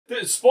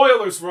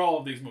Spoilers for all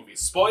of these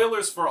movies.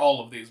 Spoilers for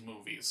all of these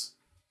movies.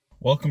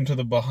 Welcome to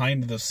the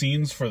behind the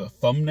scenes for the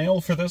thumbnail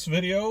for this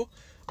video.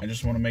 I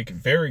just want to make it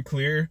very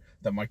clear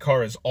that my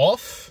car is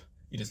off.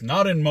 It is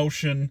not in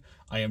motion.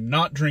 I am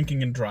not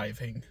drinking and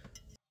driving.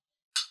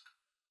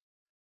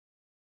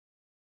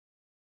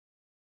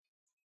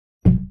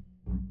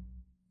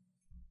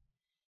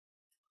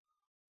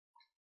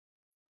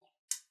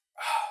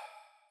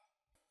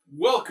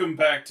 Welcome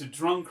back to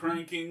Drunk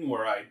Ranking,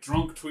 where I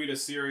drunk tweet a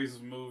series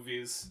of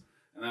movies,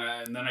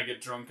 and then I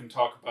get drunk and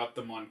talk about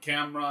them on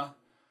camera.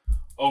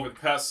 Over the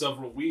past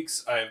several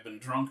weeks, I have been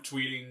drunk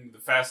tweeting the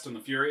Fast and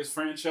the Furious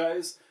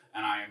franchise,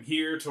 and I am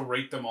here to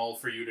rate them all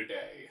for you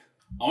today.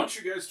 I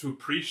want you guys to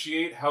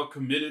appreciate how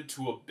committed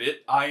to a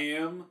bit I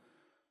am.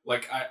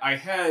 Like, I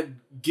had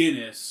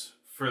Guinness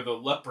for the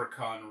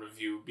Leprechaun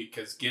review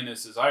because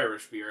Guinness is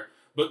Irish beer,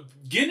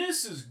 but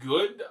Guinness is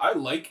good. I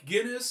like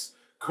Guinness.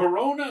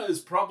 Corona is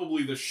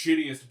probably the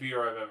shittiest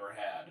beer I've ever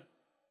had.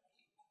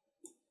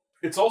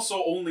 It's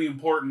also only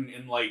important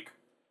in, like,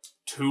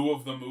 2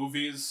 of the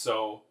movies,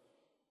 so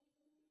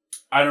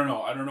I don't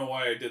know. I don't know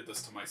why I did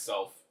this to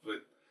myself,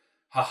 but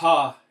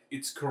haha,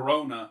 it's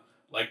Corona,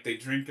 like they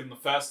drink in the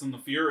Fast and the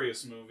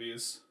Furious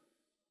movies.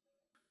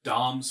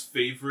 Dom's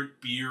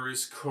favorite beer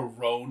is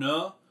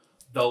Corona.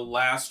 The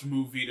last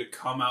movie to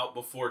come out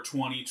before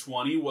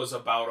 2020 was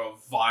about a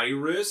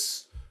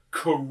virus.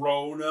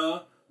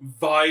 Corona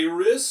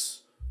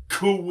virus?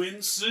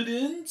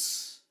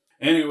 Coincidence?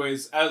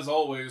 Anyways, as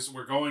always,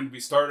 we're going to be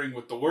starting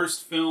with the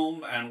worst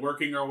film and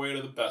working our way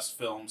to the best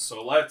film.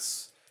 So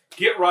let's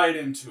get right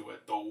into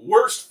it. The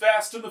worst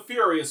Fast and the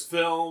Furious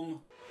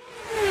film.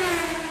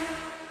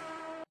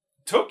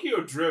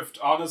 Tokyo Drift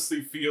honestly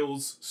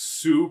feels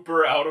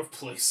super out of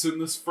place in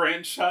this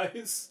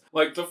franchise.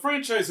 Like, the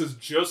franchise has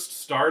just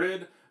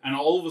started, and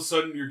all of a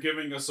sudden you're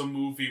giving us a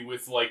movie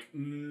with, like,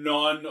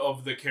 none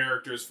of the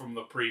characters from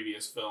the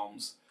previous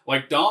films.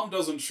 Like, Dom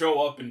doesn't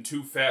show up in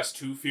Too Fast,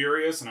 Too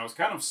Furious, and I was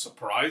kind of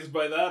surprised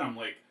by that. I'm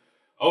like,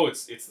 oh,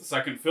 it's the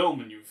second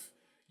film, and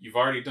you've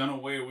already done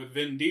away with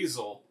Vin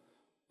Diesel.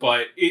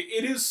 But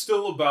it is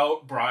still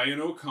about Brian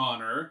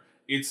O'Connor.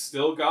 It's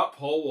still got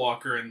Paul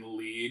Walker in the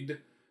lead,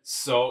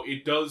 so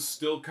it does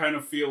still kind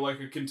of feel like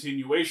a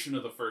continuation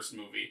of the first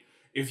movie.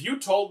 If you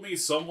told me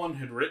someone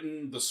had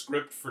written the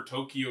script for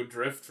Tokyo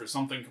Drift for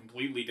something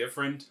completely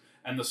different,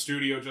 and the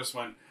studio just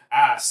went,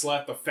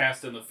 slap the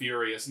Fast and the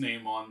Furious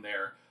name on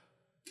there,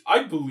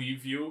 I'd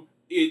believe you.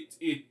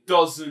 It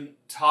doesn't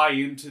tie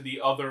into the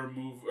other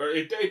movie, or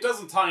it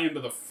doesn't tie into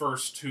the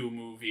first 2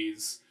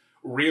 movies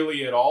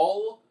really at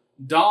all.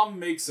 Dom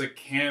makes a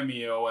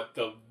cameo at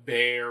the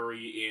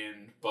very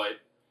end, but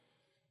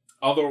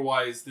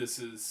otherwise this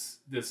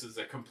is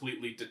a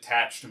completely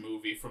detached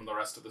movie from the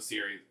rest of the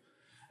series.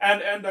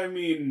 And I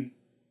mean,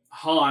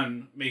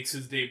 Han makes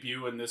his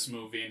debut in this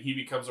movie, and he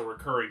becomes a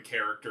recurring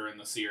character in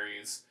the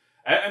series.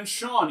 And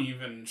Sean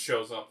even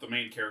shows up, the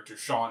main character,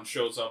 Sean,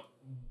 shows up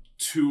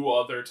 2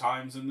 other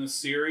times in this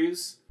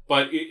series.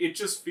 But it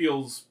just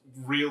feels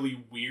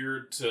really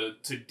weird to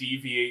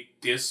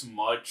deviate this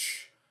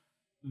much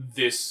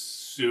this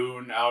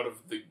soon out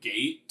of the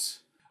gate.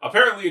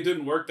 Apparently it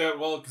didn't work that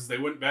well because they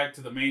went back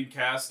to the main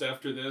cast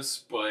after this,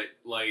 but,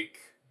 like,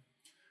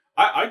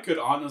 I could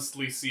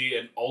honestly see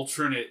an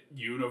alternate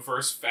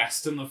universe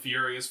Fast and the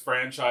Furious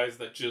franchise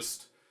that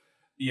just,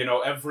 you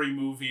know, every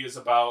movie is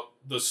about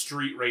the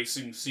street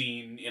racing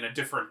scene in a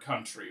different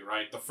country,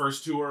 right? The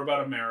first 2 are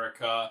about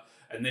America,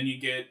 and then you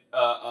get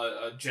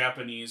a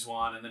Japanese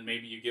one, and then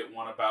maybe you get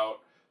one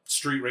about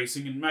street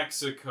racing in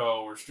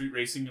Mexico, or street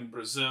racing in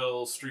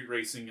Brazil, street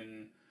racing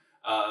in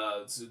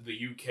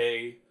the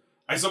UK.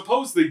 I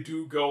suppose they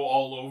do go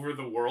all over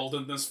the world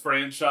in this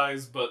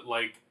franchise, but,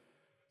 like,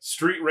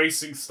 street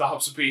racing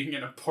stops being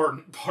an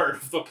important part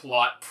of the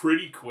plot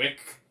pretty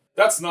quick.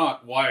 That's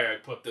not why I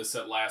put this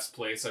at last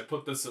place. I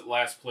put this at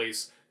last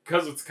place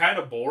because it's kind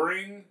of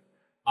boring.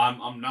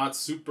 I'm not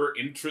super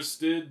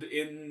interested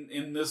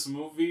in this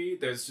movie.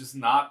 There's just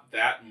not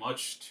that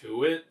much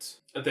to it.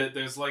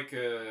 There's like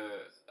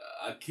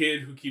a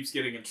kid who keeps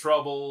getting in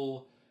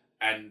trouble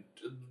and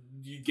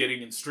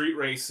getting in street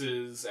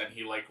races, and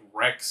he, like,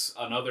 wrecks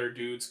another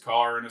dude's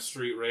car in a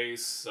street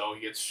race, so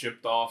he gets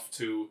shipped off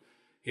to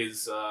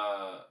his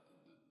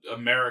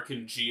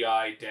American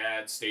GI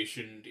dad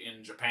stationed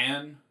in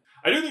Japan.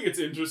 I do think it's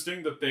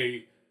interesting that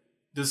they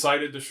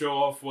decided to show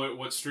off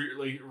what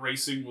street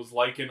racing was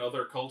like in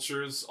other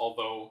cultures,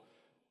 although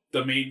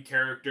the main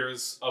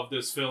characters of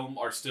this film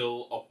are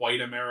still a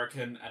white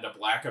American and a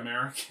black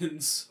American,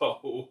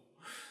 so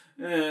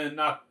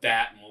not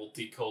that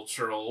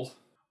multicultural.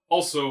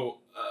 Also,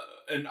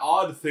 an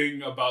odd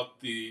thing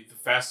about the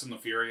Fast and the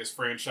Furious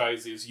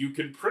franchise is you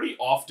can pretty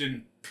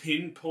often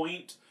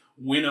pinpoint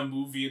when a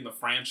movie in the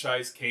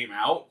franchise came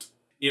out.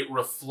 It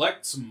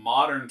reflects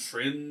modern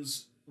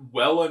trends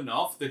well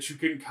enough that you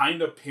can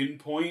kind of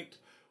pinpoint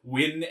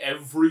when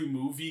every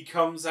movie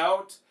comes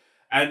out.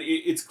 And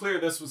it's clear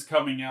this was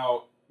coming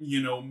out,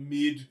 you know,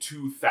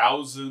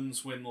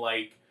 mid-2000s when,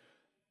 like,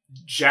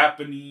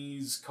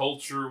 Japanese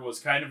culture was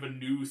kind of a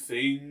new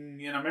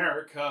thing in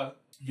America.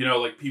 You know,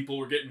 like, people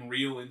were getting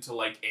real into,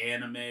 like,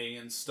 anime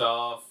and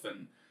stuff,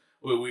 and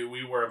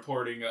we were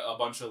importing a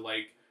bunch of,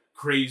 like,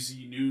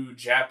 crazy new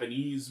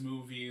Japanese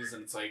movies,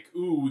 and it's like,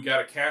 ooh, we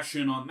gotta cash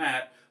in on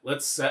that.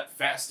 Let's set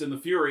Fast and the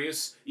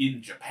Furious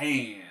in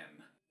Japan.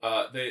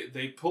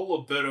 They pull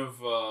a bit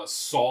of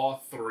Saw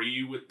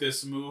 3 with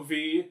this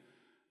movie,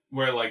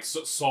 where, like,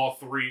 Saw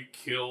 3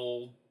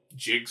 killed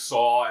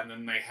Jigsaw, and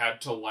then they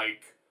had to,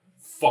 like,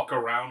 fuck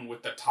around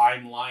with the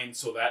timeline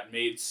so that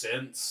made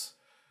sense.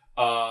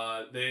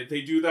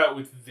 They do that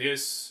with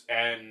this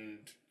and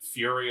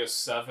Furious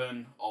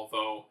 7,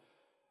 although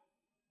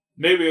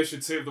maybe I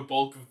should save the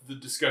bulk of the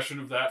discussion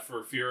of that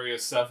for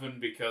Furious 7,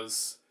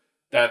 because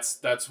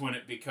that's when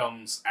it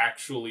becomes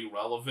actually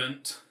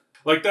relevant.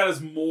 Like, that is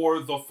more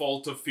the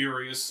fault of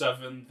Furious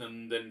 7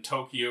 than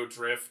Tokyo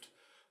Drift,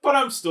 but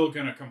I'm still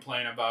gonna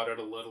complain about it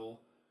a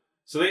little.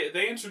 So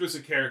they introduce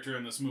a character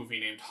in this movie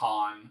named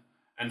Han,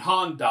 and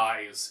Han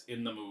dies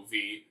in the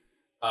movie,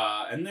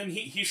 and then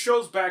he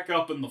shows back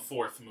up in the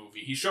fourth movie.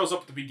 He shows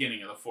up at the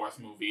beginning of the fourth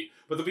movie,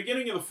 but the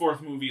beginning of the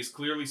fourth movie is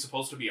clearly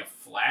supposed to be a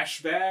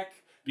flashback,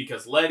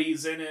 because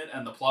Letty's in it,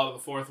 and the plot of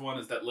the fourth one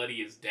is that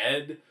Letty is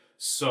dead.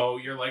 So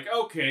you're like,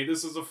 okay,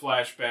 this is a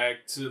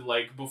flashback to,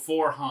 like,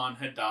 before Han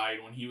had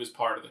died when he was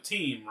part of the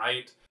team,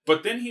 right?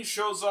 But then he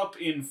shows up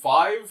in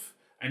 5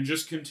 and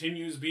just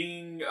continues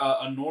being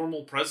a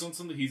normal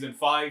presence. He's in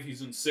 5,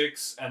 he's in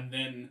 6, and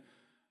then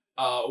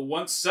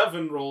once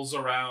 7 rolls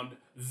around,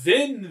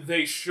 then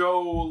they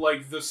show,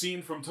 like, the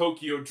scene from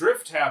Tokyo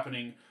Drift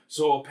happening.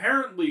 So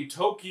apparently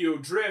Tokyo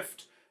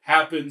Drift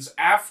happens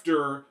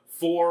after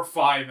 4,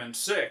 5, and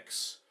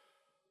 6.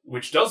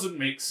 Which doesn't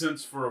make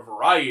sense for a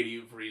variety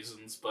of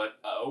reasons, but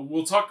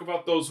we'll talk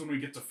about those when we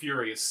get to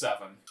Furious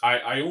 7.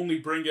 I only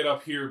bring it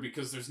up here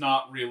because there's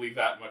not really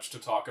that much to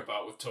talk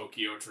about with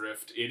Tokyo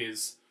Drift. It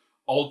is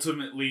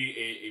ultimately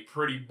a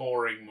pretty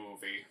boring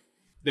movie.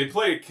 They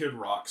play a Kid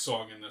Rock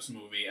song in this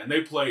movie, and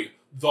they play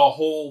the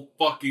whole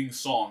fucking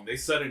song. They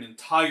set an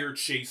entire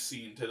chase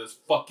scene to this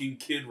fucking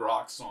Kid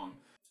Rock song.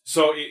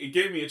 So it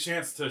gave me a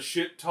chance to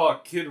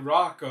shit-talk Kid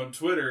Rock on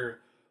Twitter,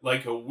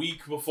 like a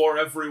week before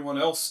everyone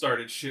else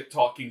started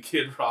shit-talking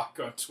Kid Rock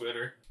on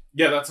Twitter.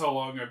 Yeah, that's how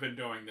long I've been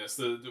doing this.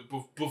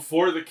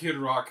 Before the Kid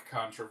Rock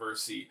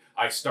controversy,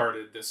 I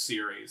started this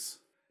series.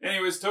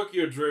 Anyways,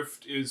 Tokyo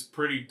Drift is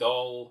pretty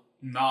dull.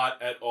 Not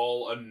at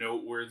all a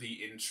noteworthy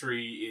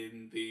entry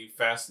in the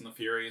Fast and the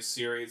Furious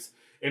series.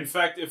 In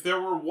fact, if there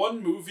were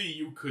one movie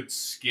you could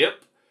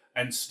skip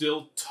and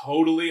still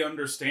totally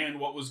understand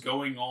what was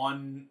going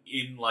on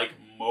in, like,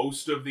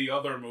 most of the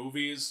other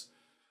movies,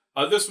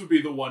 this would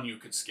be the one you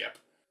could skip.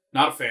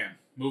 Not a fan.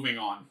 Moving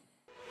on.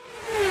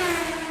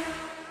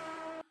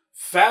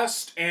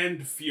 Fast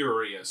and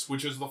Furious,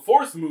 which is the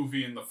fourth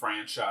movie in the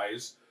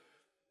franchise.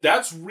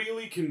 That's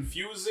really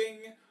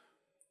confusing.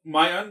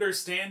 My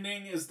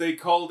understanding is they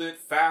called it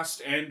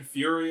Fast and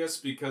Furious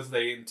because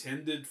they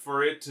intended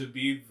for it to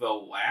be the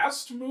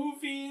last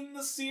movie in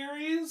the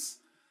series.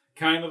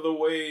 Kind of the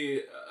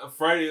way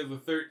Friday the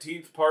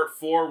 13th Part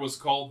 4 was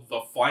called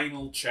The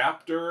Final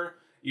Chapter,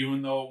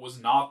 even though it was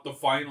not the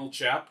final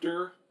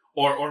chapter.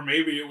 Or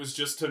maybe it was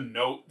just to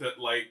note that,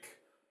 like,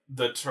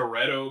 the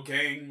Toretto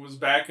gang was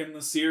back in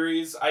the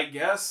series, I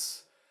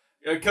guess.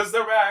 Because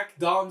they're back.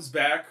 Dom's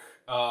back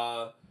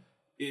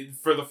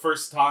for the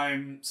first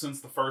time since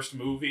the first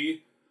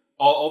movie.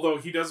 Although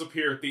he does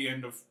appear at the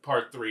end of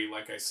Part 3,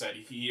 like I said.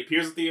 He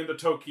appears at the end of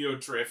Tokyo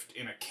Drift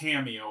in a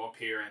cameo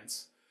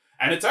appearance.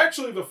 And it's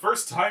actually the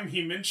first time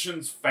he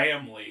mentions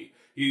family.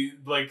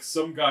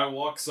 Some guy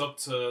walks up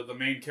to the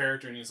main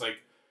character and he's like,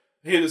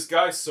 hey, this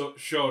guy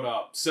showed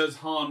up, says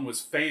Han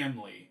was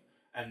family.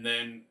 And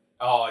then,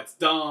 oh, it's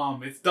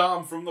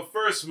Dom from the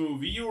first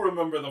movie. You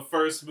remember the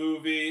first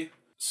movie.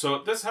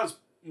 So this has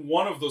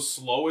one of the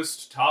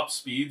slowest top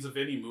speeds of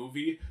any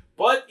movie,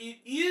 but it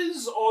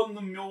is on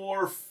the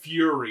more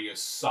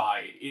furious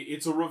side.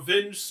 It's a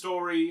revenge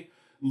story.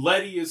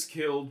 Letty is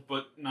killed,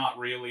 but not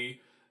really.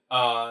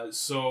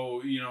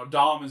 So,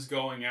 Dom is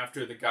going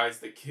after the guys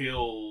that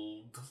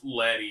killed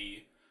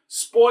Letty.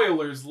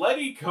 Spoilers,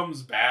 Letty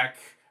comes back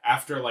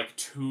after, like,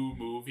 2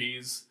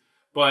 movies.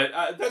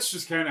 But that's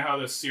just kind of how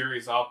this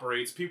series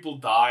operates. People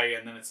die,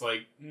 and then it's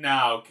like,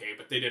 nah, okay,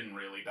 but they didn't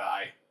really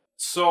die.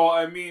 So,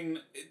 I mean,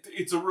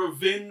 it's a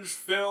revenge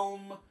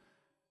film,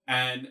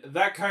 and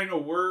that kind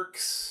of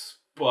works,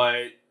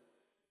 but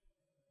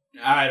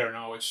I don't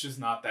know, it's just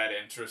not that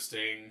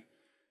interesting.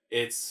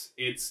 It's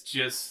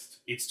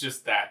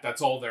just that.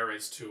 That's all there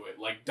is to it.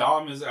 Like,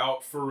 Dom is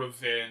out for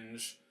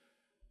revenge,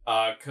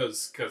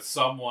 cause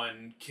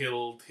someone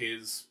killed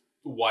his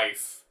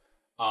wife.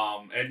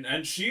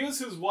 And she is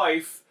his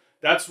wife.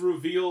 That's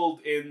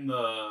revealed in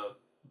the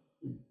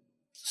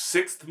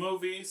 6th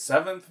movie,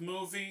 7th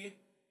movie.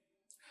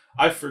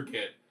 I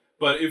forget.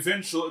 But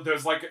eventually,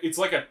 it's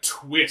like a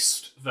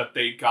twist that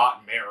they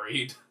got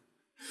married.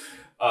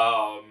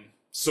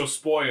 So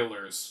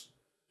spoilers.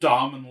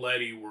 Dom and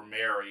Letty were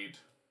married.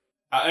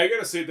 I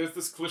gotta say, there's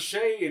this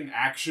cliche in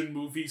action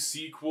movie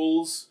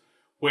sequels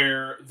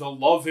where the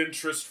love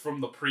interest from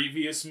the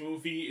previous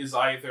movie is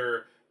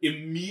either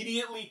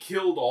immediately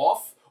killed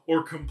off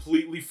or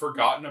completely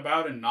forgotten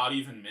about and not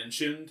even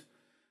mentioned.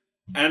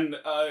 And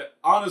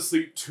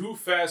honestly, Too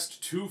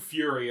Fast, Too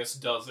Furious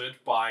does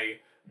it by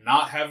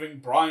not having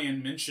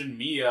Brian mention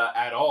Mia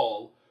at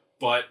all,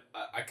 but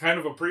I kind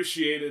of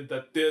appreciated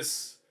that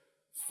this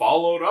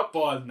followed up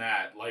on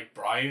that. Like,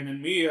 Brian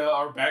and Mia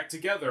are back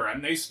together,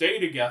 and they stay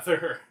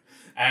together.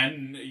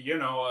 And, you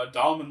know,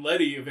 Dom and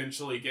Letty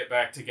eventually get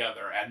back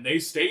together, and they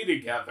stay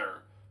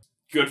together.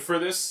 Good for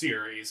this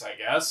series, I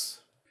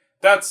guess.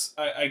 That's,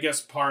 I guess,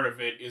 part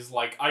of it is,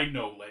 like, I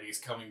know Letty's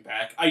coming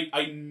back.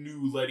 I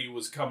knew Letty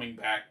was coming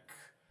back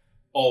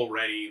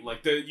already.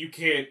 Like, you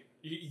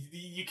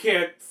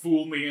can't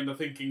fool me into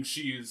thinking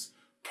she is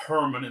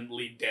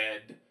permanently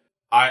dead.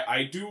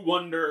 I do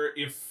wonder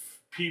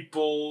if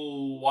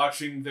people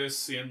watching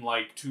this in,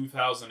 like,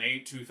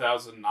 2008,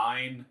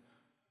 2009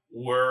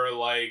 were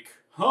like,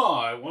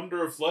 I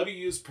wonder if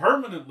Letty is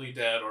permanently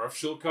dead or if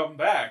she'll come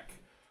back.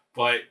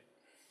 But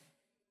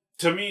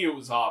to me, it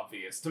was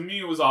obvious. To me,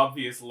 it was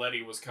obvious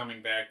Letty was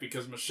coming back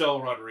because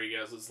Michelle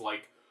Rodriguez is,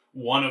 like,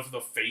 one of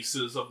the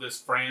faces of this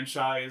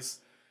franchise.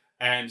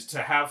 And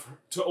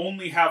to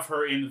only have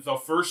her in the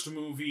first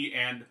movie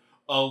and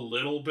a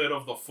little bit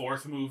of the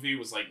fourth movie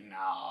was like,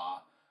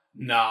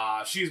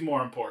 nah, she's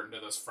more important to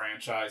this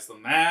franchise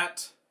than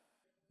that.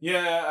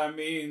 Yeah, I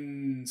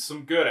mean,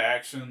 some good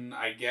action,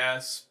 I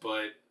guess,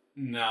 but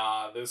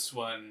nah, this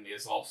one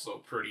is also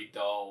pretty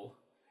dull.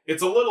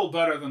 It's a little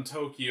better than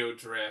Tokyo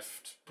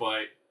Drift,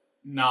 but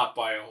not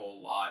by a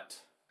whole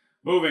lot.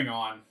 Moving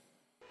on.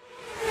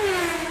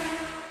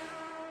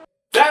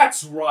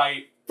 That's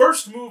right!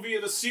 First movie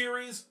of the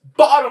series,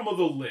 bottom of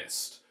the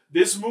list.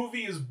 This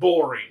movie is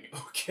boring,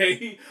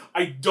 okay?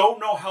 I don't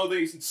know how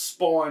they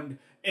spawned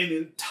an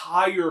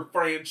entire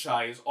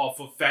franchise off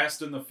of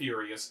Fast and the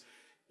Furious.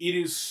 It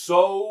is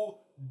so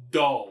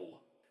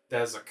dull.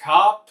 There's a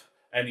cop,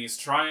 and he's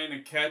trying to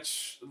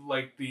catch,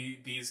 like,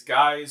 these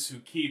guys who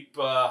keep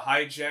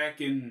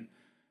hijacking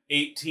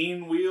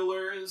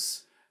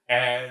 18-wheelers,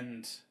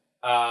 and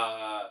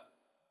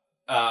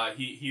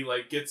he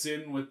like gets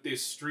in with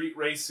this street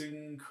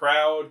racing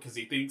crowd because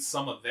he thinks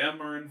some of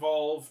them are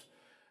involved,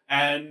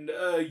 and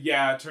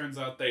yeah, it turns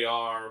out they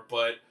are,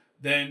 but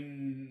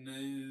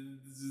then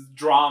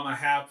drama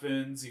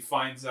happens. He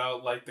finds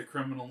out, like, the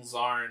criminals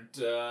aren't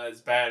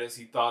as bad as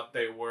he thought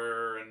they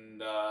were,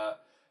 and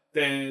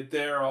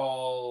they're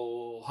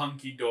all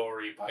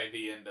hunky-dory by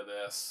the end of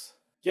this.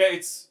 Yeah,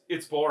 it's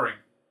boring.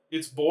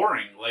 It's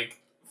boring.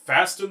 Like,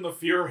 Fast and the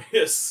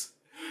Furious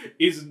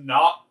is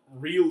not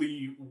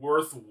really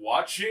worth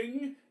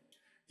watching.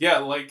 Yeah,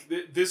 like,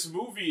 this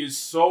movie is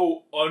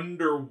so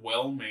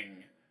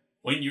underwhelming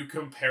when you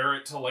compare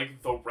it to,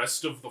 like, the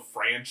rest of the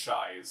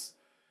franchise.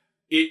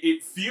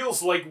 It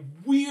feels, like,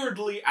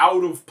 weirdly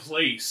out of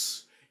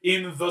place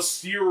in the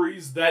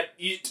series that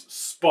it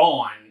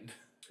spawned.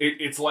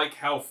 It's like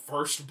how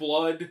First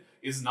Blood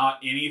is not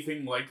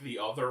anything like the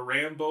other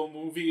Rambo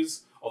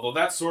movies, although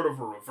that's sort of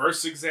a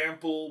reverse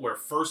example, where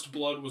First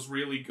Blood was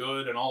really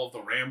good and all of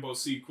the Rambo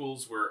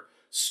sequels were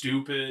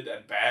stupid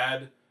and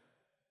bad.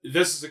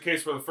 This is a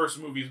case where the first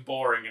movie is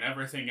boring and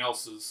everything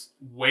else is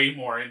way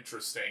more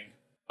interesting.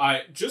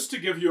 Just to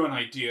give you an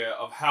idea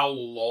of how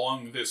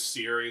long this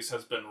series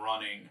has been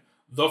running,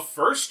 the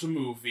first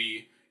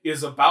movie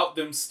is about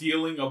them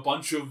stealing a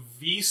bunch of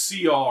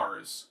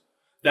VCRs.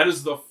 That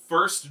is the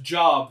first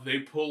job they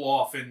pull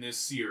off in this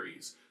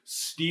series.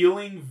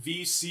 Stealing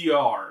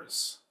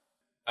VCRs.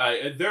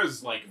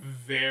 There's, like,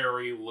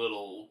 very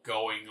little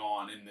going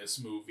on in this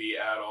movie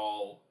at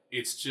all.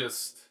 It's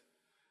just...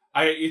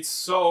 it's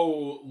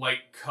so,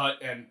 like,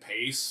 cut and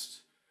paste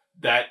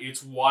that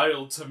it's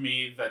wild to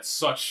me that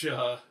such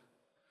a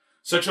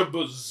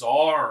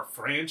bizarre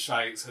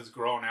franchise has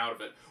grown out of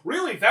it.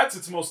 Really, that's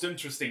its most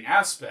interesting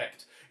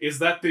aspect, is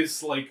that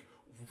this, like,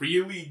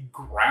 really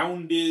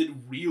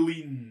grounded,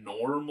 really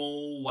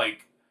normal,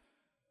 like,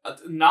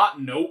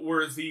 not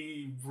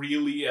noteworthy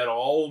really at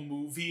all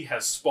movie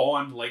has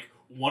spawned, like,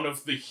 one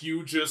of the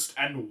hugest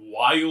and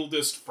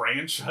wildest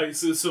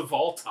franchises of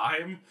all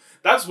time.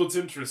 That's what's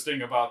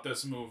interesting about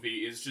this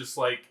movie, is just,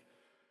 like,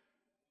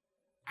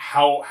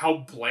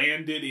 how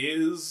bland it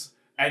is,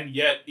 and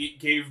yet it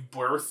gave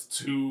birth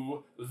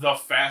to the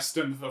Fast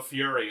and the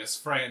Furious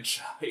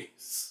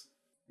franchise.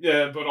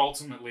 Yeah, but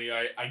ultimately,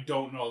 I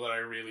don't know that I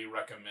really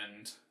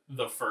recommend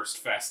the first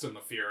Fast and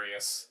the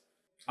Furious.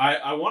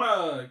 I want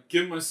to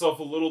give myself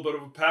a little bit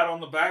of a pat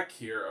on the back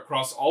here.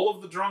 Across all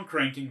of the drunk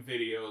ranking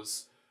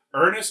videos,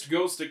 Ernest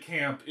Goes to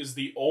Camp is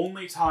the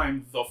only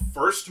time the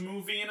first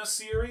movie in a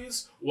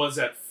series was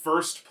at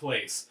first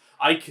place.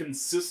 I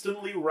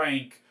consistently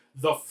rank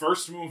the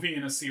first movie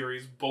in a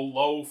series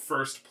below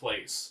first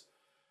place.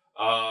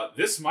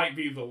 This might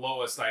be the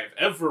lowest I have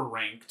ever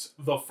ranked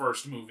the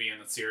first movie in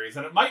a series,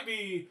 and it might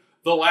be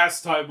the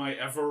last time I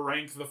ever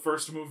rank the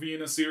first movie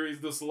in a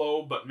series this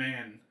low, but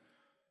man,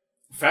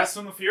 Fast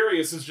and the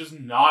Furious is just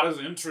not as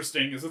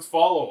interesting as its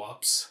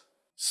follow-ups.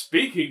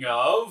 Speaking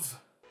of...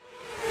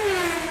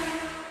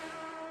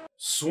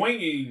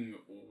 Swinging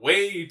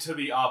way to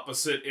the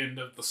opposite end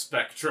of the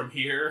spectrum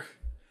here,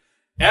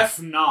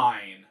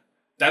 F9.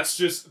 That's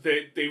just,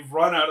 they've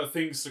run out of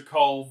things to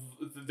call,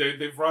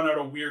 they've run out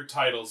of weird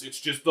titles.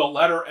 It's just the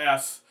letter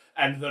F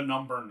and the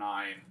number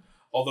 9.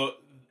 Although,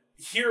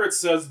 here it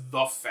says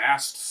The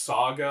Fast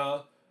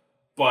Saga,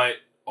 but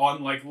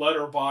on, like,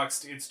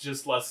 Letterboxd, it's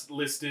just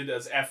listed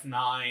as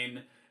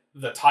F9.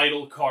 The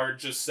title card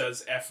just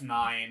says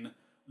F9.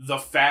 The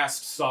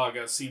Fast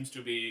Saga seems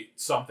to be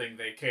something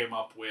they came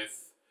up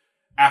with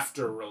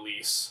after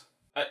release.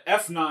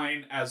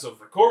 F9, as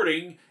of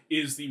recording,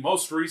 is the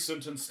most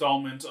recent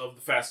installment of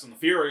the Fast and the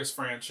Furious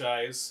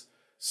franchise,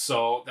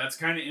 so that's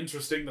kind of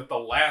interesting that the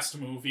last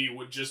movie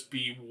would just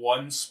be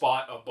one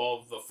spot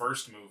above the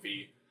first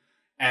movie.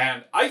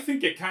 And I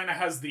think it kind of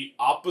has the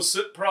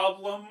opposite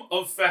problem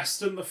of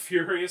Fast and the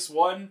Furious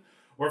 1,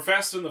 where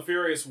Fast and the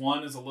Furious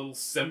 1 is a little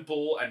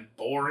simple and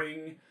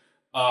boring.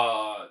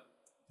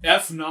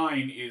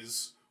 F9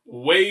 is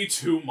way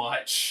too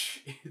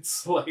much.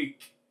 It's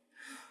like...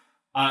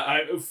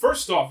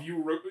 first off,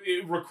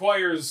 it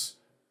requires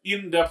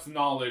in-depth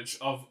knowledge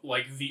of,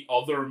 like, the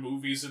other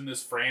movies in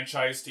this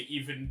franchise to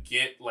even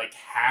get, like,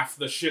 half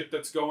the shit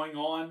that's going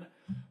on.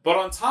 But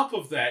on top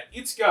of that,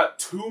 it's got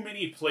too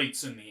many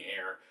plates in the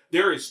air.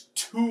 There is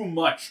too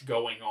much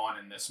going on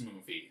in this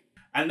movie.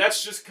 And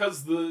that's just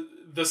because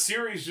the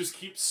series just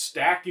keeps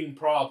stacking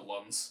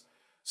problems.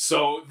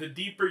 So the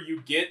deeper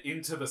you get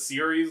into the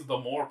series, the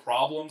more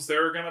problems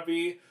there are gonna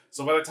be.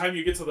 So by the time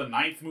you get to the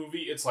 9th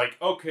movie, it's like,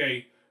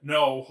 okay,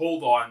 no,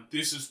 hold on,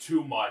 this is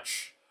too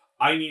much.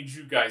 I need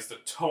you guys to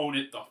tone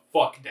it the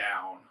fuck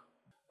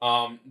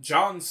down.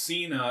 John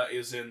Cena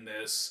is in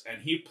this,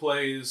 and he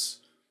plays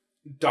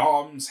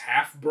Dom's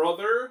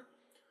half-brother,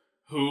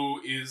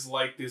 who is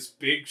like this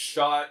big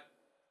shot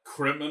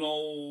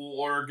criminal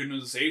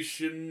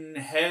organization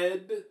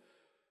head.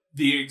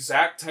 The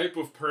exact type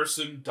of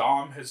person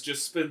Dom has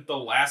just spent the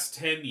last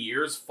 10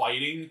 years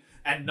fighting,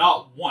 and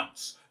not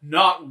once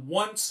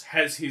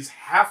has his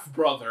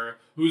half-brother,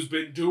 who's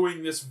been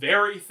doing this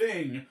very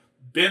thing,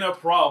 been a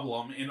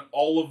problem in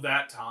all of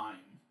that time.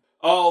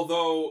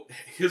 Although,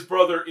 his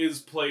brother is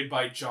played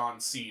by John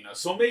Cena,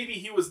 so maybe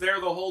he was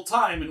there the whole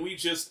time and we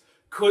just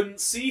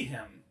couldn't see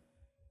him.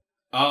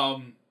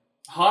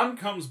 Han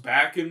comes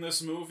back in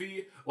this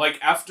movie, like,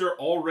 after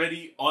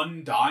already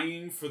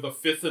undying for the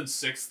 5th and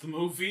 6th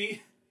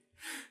movie.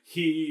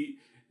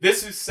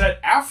 This is set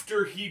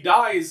after he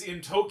dies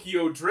in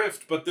Tokyo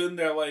Drift, but then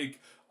they're like,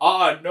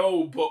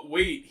 no, but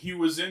wait, he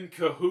was in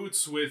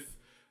cahoots with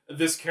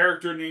this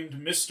character named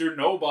Mr.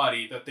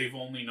 Nobody that they've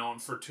only known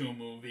for 2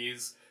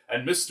 movies,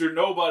 and Mr.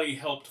 Nobody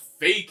helped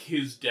fake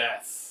his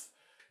death.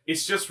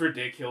 It's just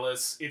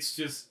ridiculous. It's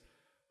just...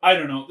 I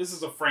don't know, this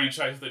is a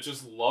franchise that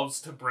just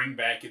loves to bring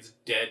back its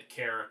dead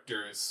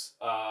characters.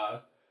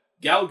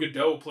 Gal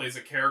Gadot plays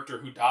a character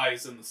who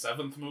dies in the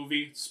 7th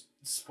movie.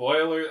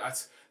 Spoilers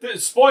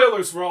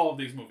for all of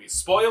these movies.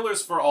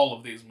 Spoilers for all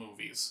of these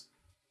movies.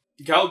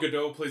 Gal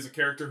Gadot plays a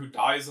character who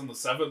dies in the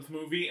 7th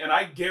movie, and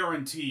I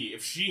guarantee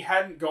if she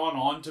hadn't gone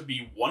on to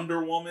be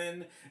Wonder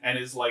Woman and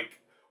is,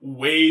 like,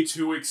 way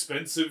too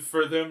expensive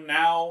for them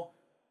now,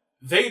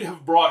 they'd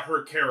have brought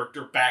her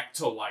character back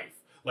to life.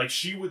 Like,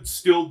 she would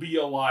still be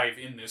alive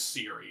in this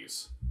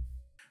series.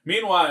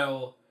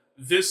 Meanwhile,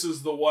 this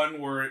is the one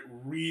where it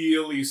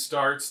really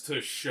starts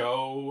to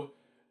show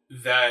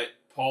that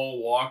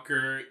Paul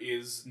Walker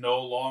is no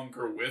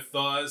longer with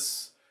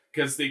us.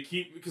 Because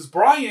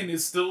Brian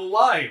is still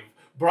alive.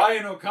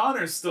 Brian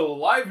O'Connor's still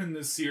alive in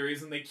this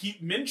series, and they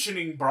keep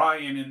mentioning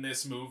Brian in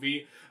this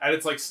movie. And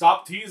it's like,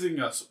 stop teasing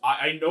us.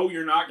 I know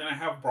you're not going to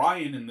have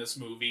Brian in this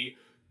movie,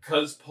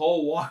 because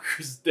Paul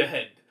Walker's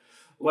dead.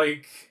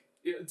 Like...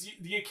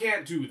 You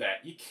can't do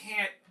that. You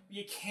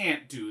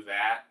can't do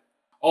that.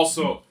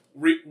 Also,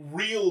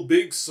 real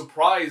big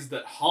surprise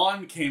that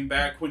Han came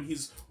back when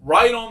he's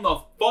right on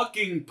the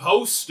fucking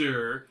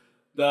poster.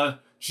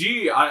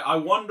 I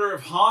wonder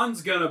if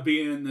Han's gonna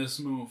be in this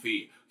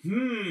movie.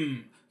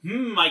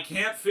 I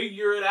can't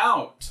figure it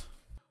out.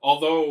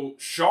 Although,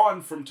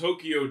 Sean from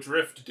Tokyo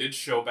Drift did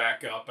show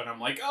back up, and I'm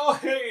like, oh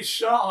hey,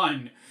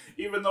 Sean!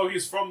 Even though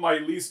he's from my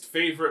least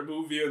favorite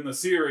movie in the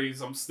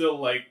series, I'm still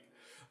like,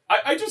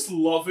 I just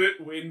love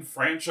it when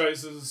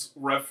franchises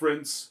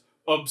reference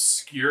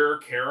obscure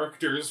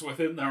characters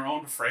within their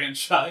own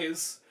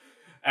franchise.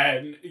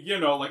 And, you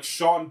know, like,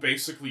 Sean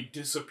basically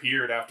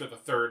disappeared after the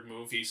 3rd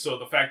movie, so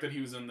the fact that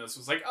he was in this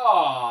was like,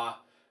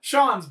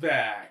 Sean's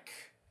back.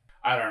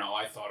 I don't know,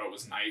 I thought it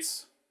was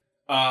nice.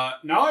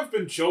 Now I've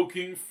been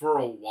joking for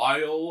a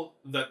while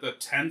that the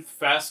 10th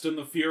Fast and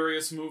the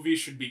Furious movie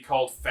should be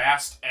called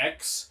Fast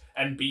X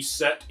and be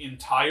set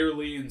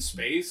entirely in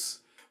space.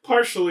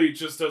 Partially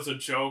just as a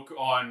joke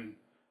on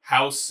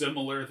how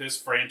similar this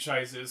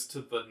franchise is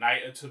to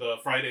the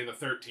Friday the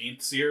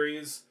 13th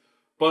series,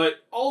 but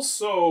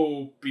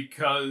also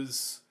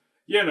because,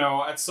 you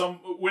know,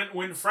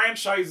 when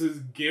franchises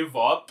give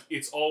up,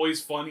 it's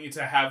always funny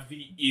to have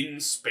the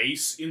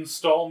in-space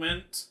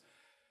installment,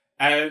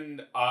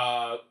 and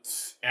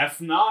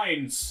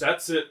F9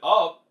 sets it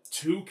up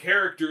two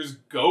characters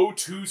go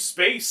to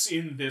space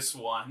in this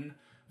one,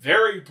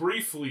 very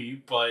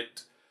briefly,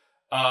 but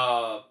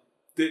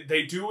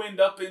they do end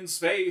up in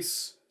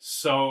space,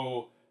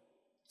 so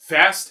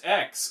Fast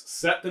X,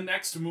 set the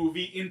next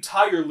movie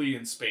entirely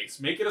in space.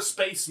 Make it a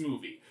space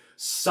movie.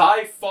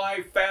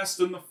 Sci-fi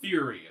Fast and the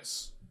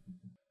Furious.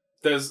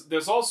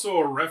 There's also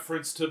a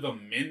reference to the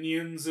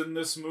Minions in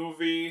this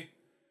movie,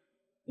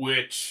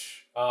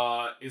 which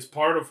is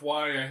part of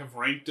why I have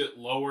ranked it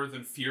lower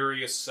than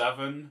Furious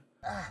 7.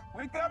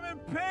 We come in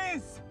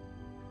peace!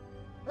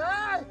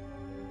 Ah!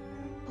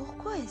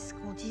 Pourquoi est-ce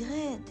qu'on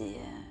dirait des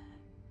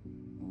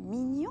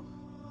mignons?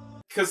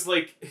 Because,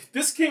 like,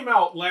 this came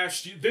out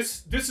last year.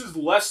 This is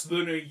less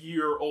than a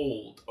year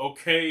old,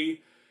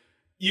 okay?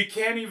 You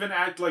can't even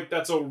act like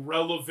that's a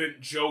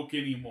relevant joke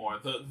anymore.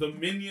 The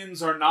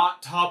Minions are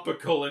not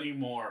topical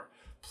anymore.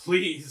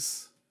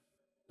 Please.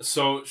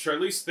 So,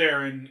 Charlize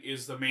Theron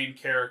is the main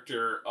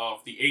character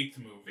of the 8th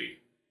movie.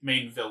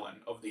 Main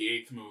villain of the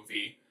 8th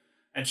movie.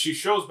 And she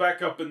shows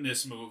back up in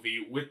this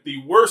movie with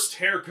the worst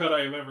haircut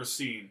I have ever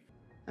seen.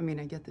 I mean,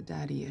 I get the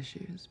daddy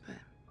issues, but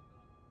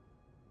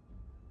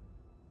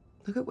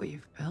look at what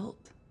you've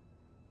built.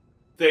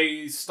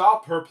 They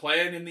stop her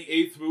plan in the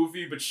 8th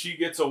movie, but she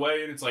gets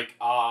away, and it's like,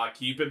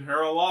 keeping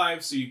her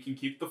alive so you can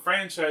keep the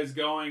franchise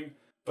going.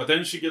 But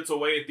then she gets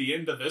away at the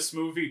end of this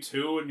movie,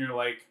 too, and you're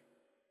like,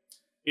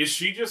 is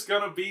she just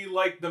gonna be,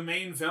 like, the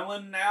main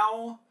villain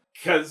now?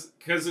 Cause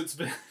it's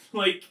been,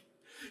 like,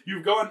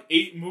 you've gone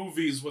 8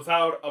 movies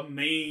without a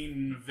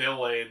main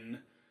villain.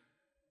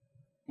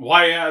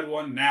 Why add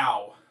one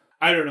now?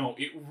 I don't know,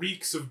 it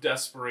reeks of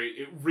desperate.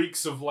 It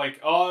reeks of like,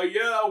 oh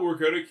yeah, we're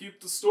gonna keep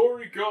the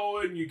story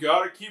going. You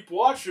gotta keep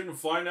watching to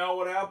find out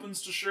what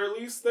happens to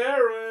Charlize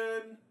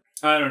Theron.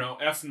 I don't know,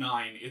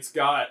 F9. It's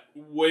got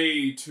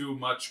way too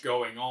much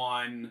going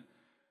on.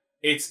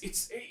 It's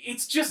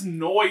just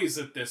noise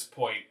at this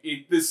point.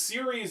 The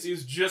series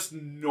is just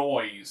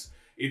noise.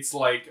 It's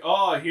like,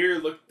 oh, here,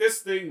 look at this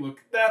thing, look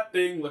at that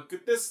thing, look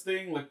at this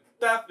thing, look at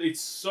that.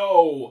 It's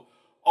so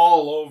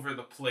all over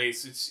the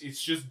place.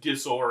 It's just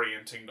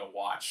disorienting to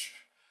watch.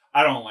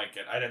 I don't like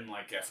it. I didn't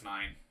like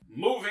F9.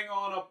 Moving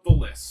on up the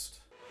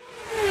list.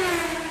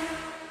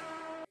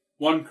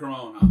 1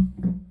 Corona.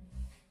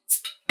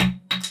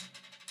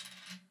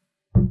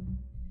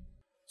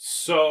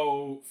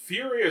 So,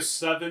 Furious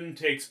 7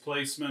 takes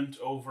placement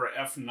over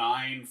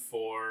F9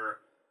 for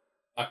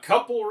a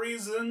couple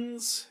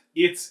reasons.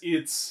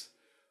 It's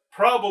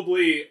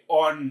probably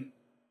on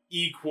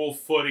equal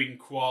footing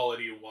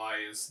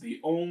quality-wise. The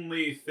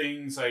only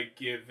things I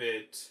give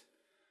it...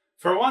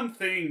 For one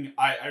thing,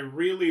 I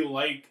really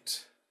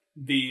liked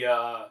the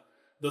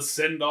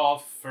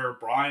send-off for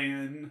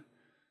Brian,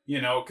 you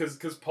know,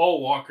 because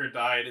Paul Walker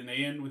died, and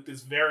they end with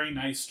this very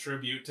nice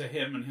tribute to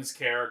him and his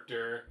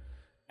character.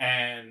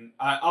 And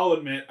I'll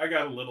admit, I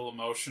got a little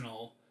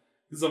emotional,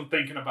 because I'm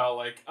thinking about,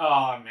 like,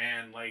 oh,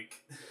 man,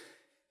 like...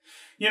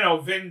 You know,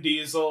 Vin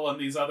Diesel and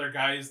these other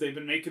guys, they've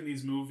been making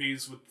these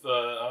movies with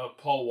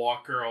Paul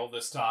Walker all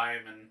this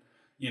time, and,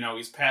 you know,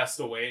 he's passed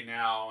away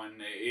now,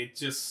 and it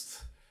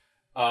just,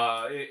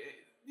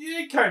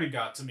 it kind of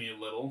got to me a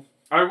little.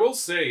 I will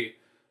say,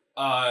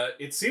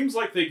 it seems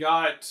like they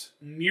got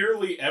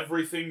nearly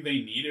everything they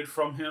needed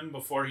from him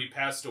before he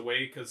passed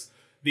away, because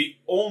the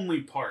only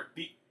part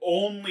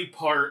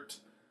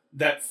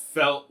that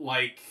felt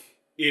like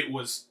it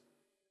was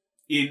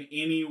in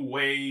any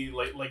way,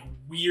 like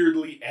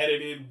weirdly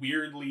edited,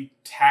 weirdly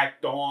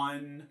tacked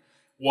on,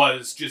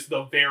 was just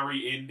the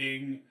very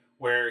ending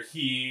where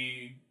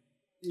he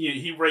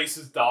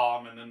races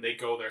Dom and then they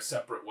go their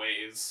separate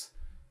ways.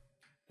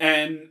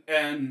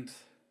 And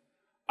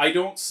I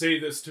don't say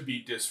this to be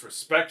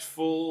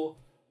disrespectful.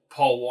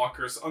 Paul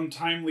Walker's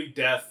untimely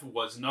death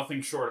was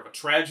nothing short of a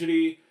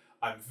tragedy.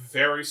 I'm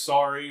very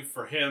sorry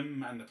for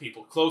him and the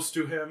people close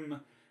to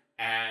him,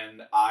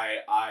 and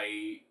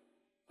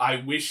I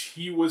wish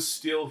he was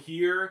still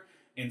here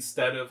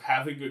instead of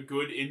having a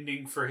good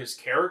ending for his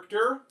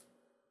character.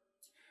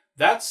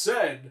 That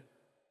said,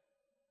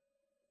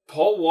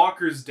 Paul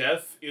Walker's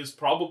death is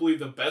probably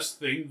the best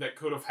thing that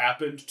could have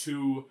happened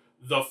to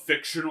the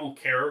fictional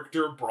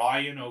character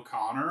Brian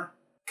O'Connor.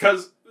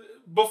 Because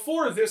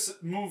before this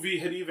movie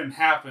had even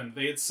happened,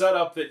 they had set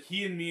up that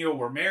he and Mia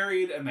were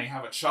married and they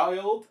have a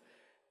child.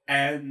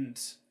 And,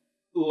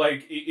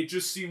 like, it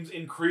just seems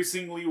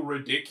increasingly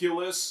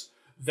ridiculous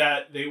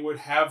that they would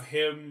have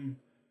him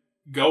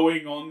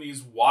going on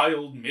these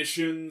wild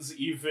missions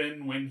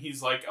even when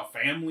he's like a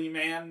family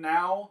man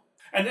now.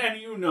 And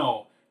you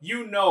know,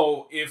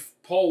 if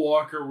Paul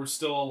Walker were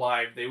still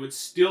alive, they would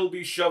still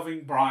be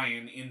shoving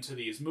Brian into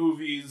these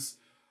movies.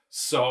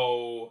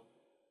 So,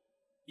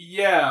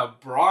 yeah,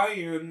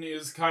 Brian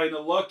is kind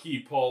of lucky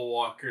Paul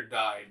Walker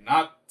died.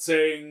 Not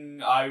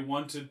saying I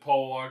wanted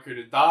Paul Walker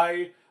to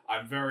die.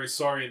 I'm very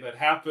sorry that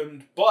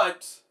happened,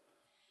 but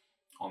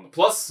on the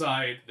plus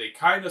side, they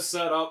kind of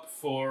set up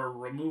for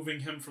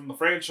removing him from the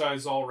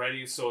franchise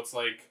already, so it's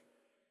like,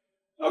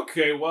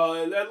 okay,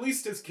 well, at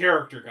least his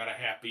character got a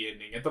happy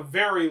ending. At the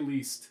very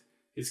least,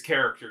 his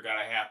character got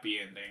a happy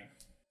ending.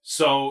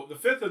 So the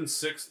fifth and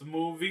sixth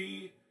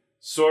movie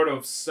sort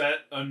of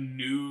set a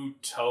new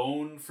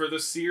tone for the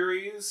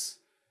series,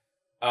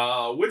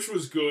 which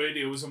was good.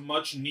 It was a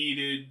much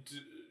needed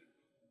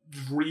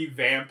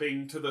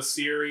revamping to the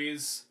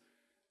series.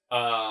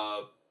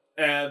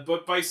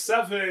 But by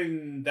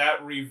 7, that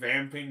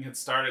revamping had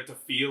started to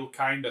feel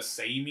kind of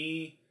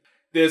samey.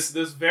 This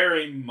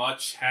very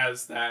much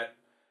has that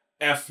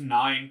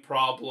F9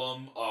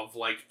 problem of,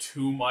 like,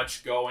 too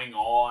much going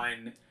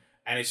on,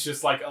 and it's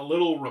just, like, a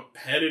little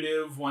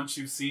repetitive once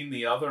you've seen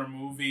the other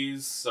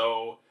movies,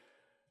 so,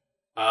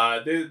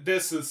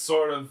 this is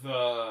sort of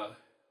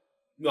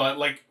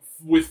like,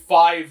 with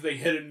 5, they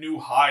hit a new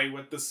high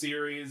with the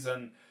series,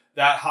 and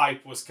that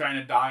hype was kind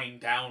of dying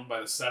down by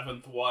the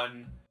 7th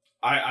one.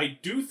 I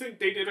do think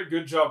they did a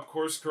good job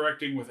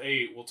course-correcting with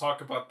 8. We'll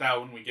talk about that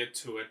when we get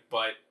to it,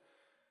 but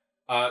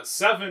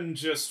 7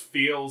 just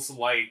feels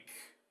like,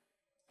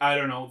 I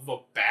don't know, the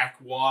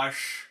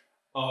backwash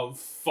of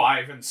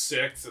 5 and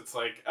 6. It's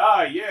like,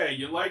 yeah,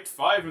 you liked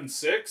 5 and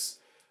 6?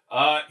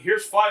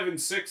 Here's 5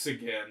 and 6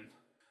 again.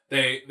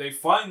 They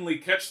finally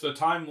catch the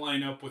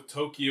timeline up with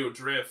Tokyo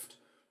Drift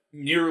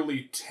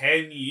nearly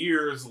 10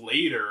 years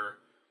later,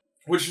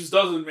 which just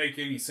doesn't make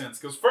any sense.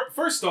 Because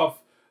first off,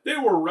 they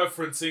were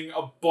referencing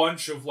a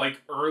bunch of,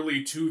 like,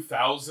 early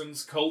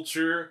 2000s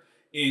culture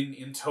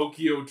in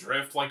Tokyo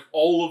Drift. Like,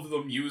 all of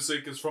the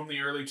music is from the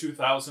early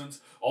 2000s.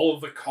 All of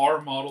the car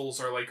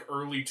models are, like,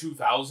 early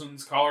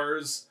 2000s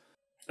cars.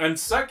 And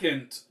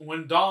second,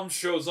 when Dom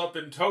shows up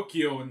in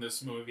Tokyo in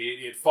this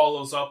movie, it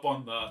follows up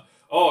on the,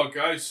 oh, a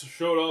guy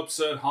showed up,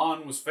 said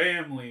Han was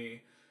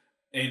family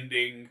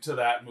ending to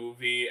that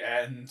movie,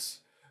 and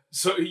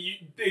so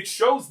it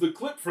shows the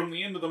clip from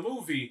the end of the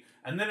movie,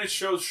 and then it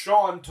shows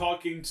Sean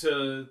talking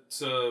to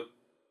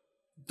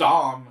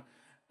Dom,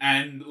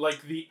 and,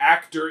 like, the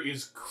actor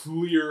is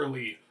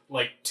clearly,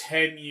 like,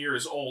 10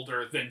 years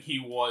older than he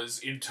was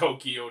in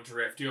Tokyo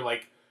Drift. You're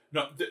like,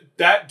 no,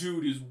 that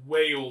dude is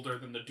way older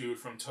than the dude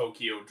from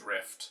Tokyo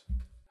Drift.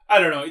 I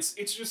don't know, it's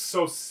just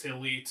so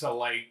silly to,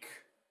 like,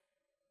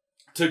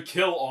 to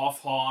kill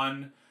off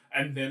Han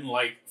and then,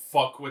 like,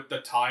 fuck with the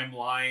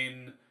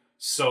timeline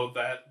so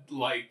that,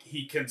 like,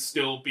 he can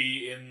still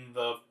be in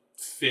the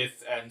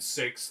 5th and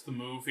 6th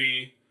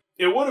movie.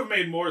 It would have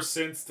made more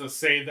sense to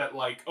say that,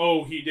 like,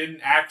 oh, he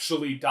didn't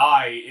actually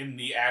die in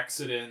the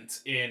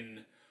accident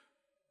in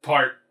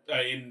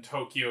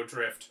Tokyo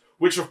Drift,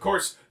 which, of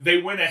course,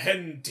 they went ahead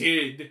and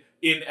did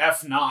in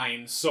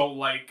F9, so,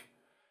 like,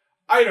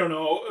 I don't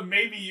know,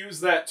 maybe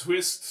use that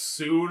twist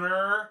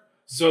sooner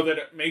so that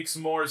it makes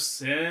more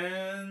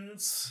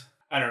sense.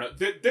 I don't know.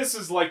 This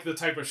is, like, the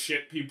type of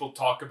shit people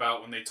talk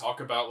about when they talk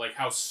about, like,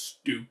 how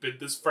stupid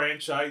this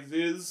franchise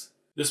is.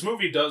 This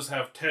movie does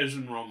have Tej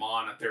and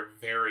Roman at their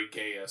very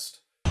gayest.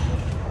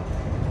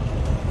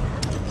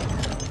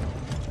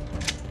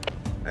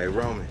 Hey,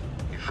 Roman,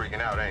 you freaking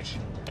out, ain't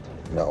you?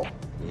 No.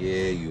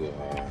 Yeah, you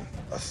are.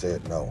 I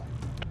said no.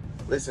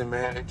 Listen,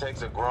 man, it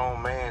takes a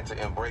grown man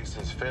to embrace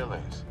his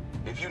feelings.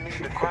 If you need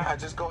to cry,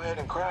 just go ahead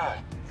and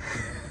cry.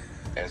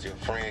 As your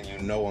friend, you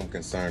know I'm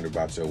concerned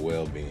about your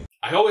well-being.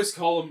 I always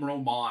call him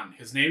Roman.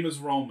 His name is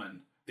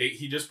Roman.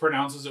 He just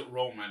pronounces it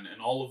Roman in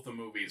all of the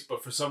movies,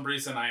 but for some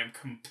reason I am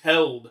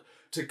compelled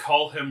to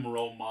call him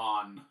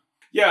Roman.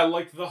 Yeah,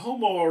 like, the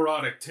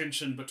homoerotic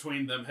tension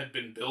between them had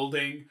been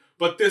building,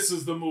 but this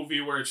is the movie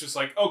where it's just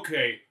like,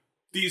 okay,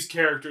 these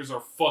characters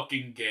are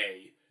fucking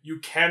gay. You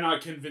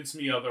cannot convince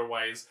me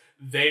otherwise.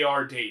 They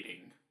are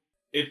dating.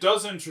 It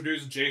does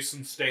introduce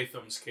Jason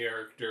Statham's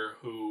character,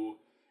 who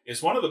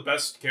is one of the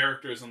best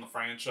characters in the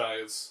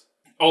franchise.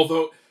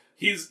 Although,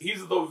 he's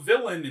the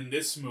villain in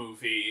this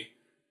movie,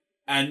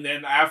 and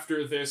then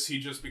after this, he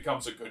just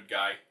becomes a good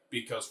guy,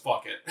 because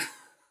fuck it.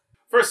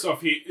 First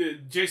off,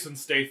 Jason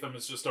Statham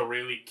is just a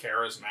really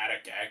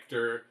charismatic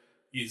actor.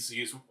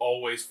 He's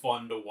always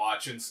fun to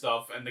watch and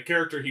stuff, and the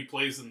character he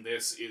plays in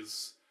this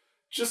is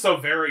just a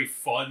very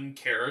fun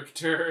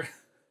character.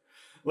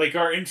 Like,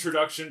 our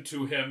introduction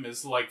to him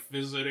is, like,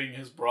 visiting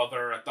his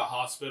brother at the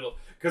hospital,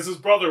 because his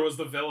brother was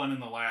the villain in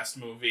the last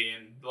movie,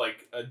 and,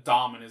 like,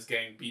 Dom and his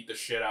gang beat the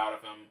shit out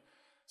of him.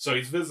 So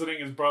he's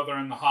visiting his brother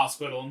in the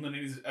hospital, and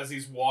then as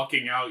he's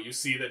walking out, you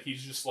see that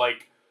he's just,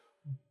 like,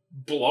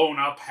 blown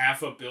up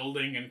half a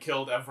building and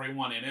killed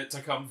everyone in it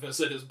to come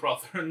visit his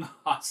brother in the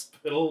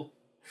hospital.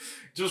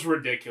 Just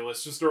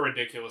ridiculous. Just a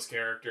ridiculous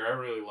character. I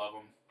really love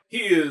him. He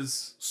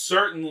is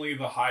certainly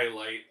the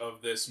highlight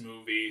of this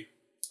movie.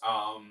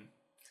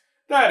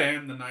 That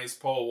and the nice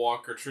Paul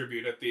Walker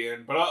tribute at the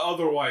end, but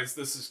otherwise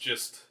this is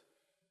just,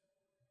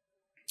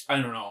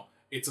 I don't know,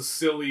 it's a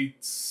silly,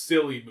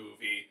 silly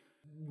movie.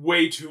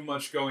 Way too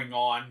much going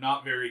on,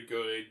 not very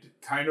good,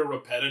 kind of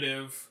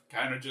repetitive,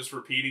 kind of just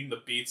repeating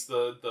the beats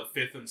the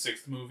 5th and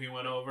 6th movie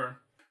went over.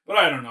 But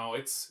I don't know,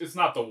 it's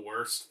not the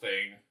worst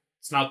thing.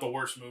 It's not the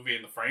worst movie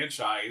in the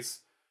franchise.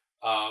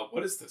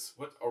 What is this?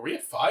 What, are we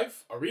at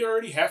 5? Are we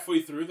already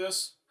halfway through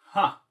this?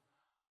 Huh.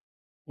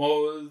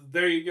 Well,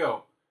 there you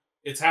go.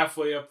 It's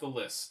halfway up the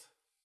list.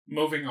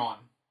 Moving on.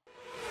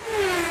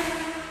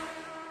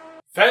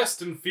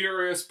 Fast and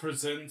Furious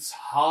presents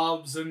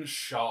Hobbs and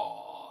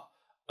Shaw,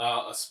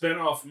 a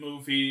spin-off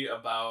movie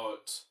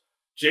about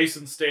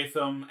Jason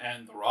Statham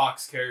and The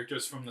Rock's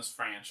characters from this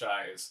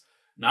franchise,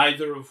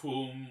 neither of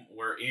whom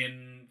were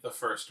in the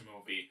first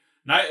movie.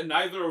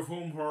 Neither of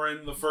whom were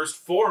in the first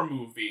 4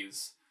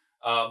 movies.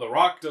 The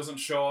Rock doesn't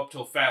show up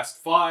till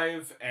Fast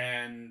 5,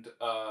 and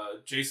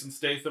Jason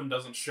Statham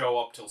doesn't show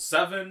up till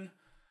 7.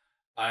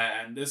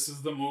 And this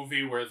is the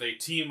movie where they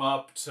team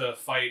up to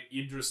fight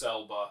Idris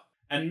Elba.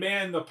 And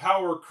man, the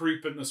power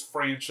creep in this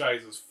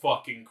franchise is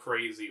fucking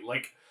crazy.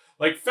 Like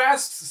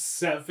Fast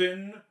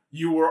 7,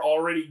 you were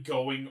already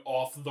going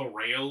off the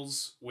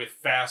rails with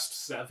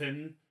Fast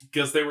 7,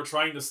 because they were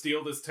trying to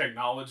steal this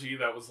technology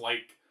that was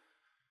like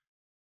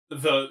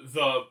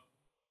the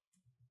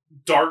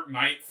Dark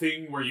Knight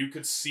thing where you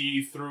could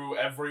see through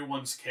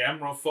everyone's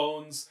camera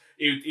phones.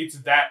 It's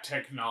that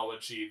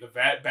technology. The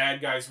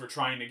bad guys were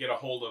trying to get a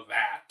hold of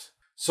that.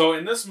 So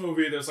in this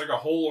movie, there's like a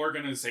whole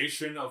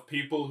organization of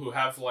people who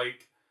have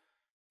like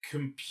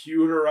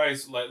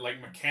computerized,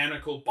 like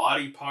mechanical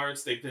body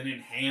parts. They've been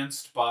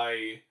enhanced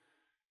by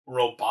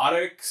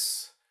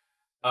robotics.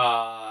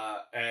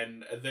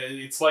 And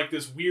it's like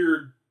this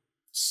weird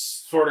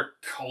sort of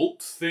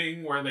cult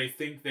thing where they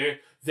think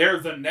they're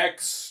the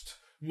next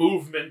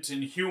movement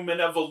in human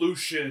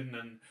evolution,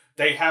 and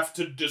they have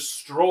to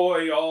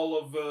destroy all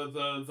of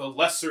the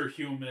lesser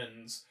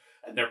humans,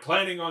 and they're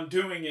planning on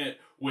doing it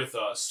with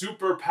a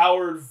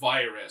super-powered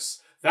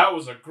virus. That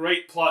was a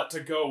great plot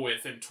to go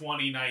with in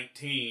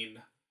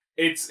 2019.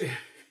 It's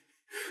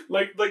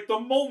like the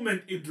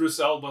moment Idris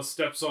Elba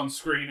steps on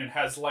screen and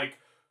has like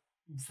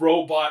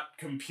robot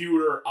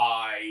computer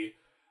eye,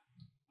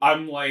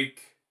 I'm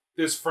like,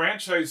 this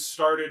franchise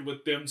started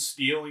with them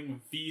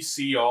stealing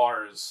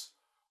VCRs.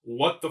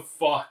 What the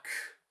fuck?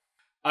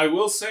 I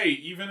will say,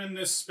 even in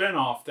this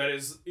spin-off that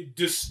is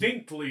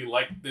distinctly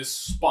like this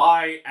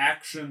spy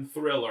action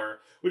thriller,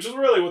 which is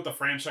really what the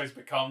franchise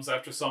becomes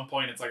after some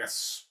point. It's like a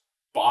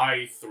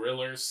spy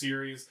thriller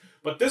series.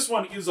 But this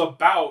one is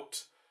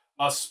about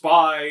a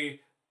spy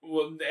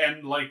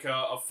and like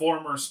a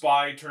former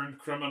spy turned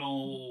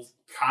criminal,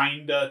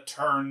 kinda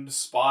turned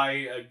spy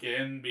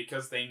again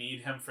because they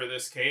need him for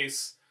this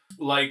case.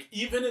 Like,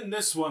 even in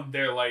this one,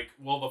 they're like,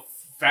 well,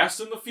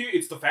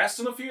 it's the Fast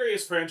and the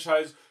Furious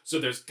franchise, so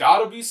there's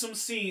gotta be some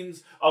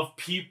scenes of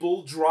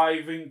people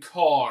driving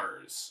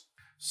cars.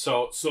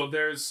 So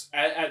there's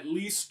at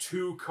least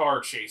 2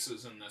 car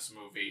chases in this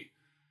movie.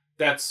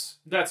 That's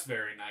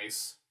very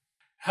nice.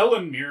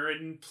 Helen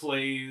Mirren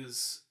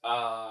plays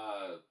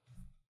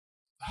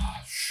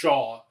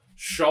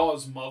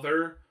Shaw's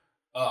mother,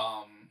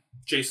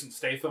 Jason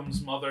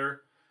Statham's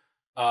mother.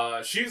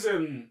 She's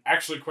in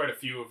actually quite a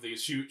few of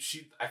these.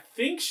 I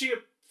think she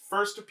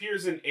first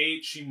appears in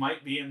 8. She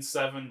might be in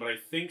 7, but I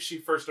think she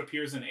first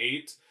appears in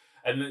 8.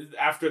 And then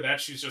after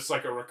that, she's just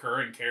like a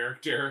recurring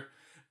character.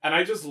 And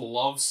I just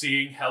love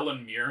seeing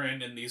Helen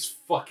Mirren in these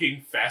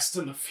fucking Fast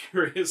and the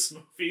Furious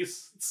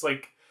movies. It's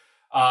like,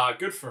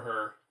 good for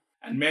her.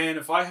 And man,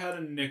 if I had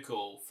a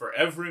nickel for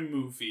every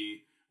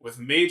movie with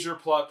major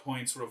plot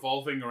points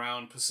revolving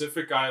around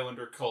Pacific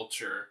Islander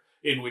culture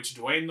in which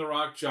Dwayne "The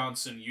Rock"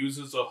 Johnson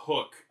uses a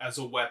hook as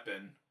a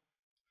weapon,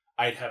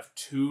 I'd have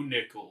 2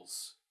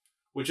 nickels.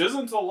 Which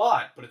isn't a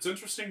lot, but it's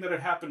interesting that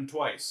it happened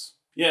twice.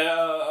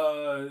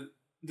 Yeah,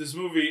 this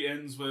movie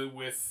ends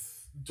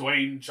with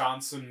Dwayne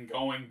Johnson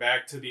going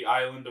back to the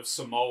island of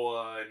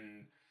Samoa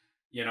and,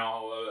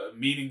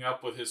 meeting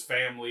up with his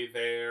family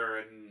there,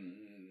 and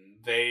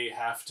they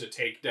have to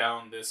take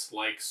down this,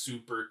 like,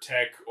 super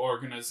tech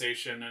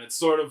organization, and it's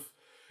sort of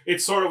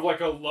like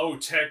a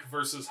low-tech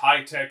versus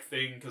high-tech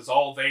thing, because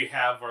all they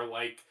have are,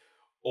 like,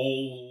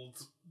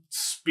 old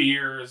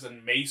spears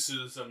and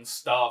maces and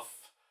stuff.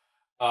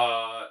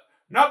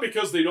 Not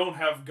because they don't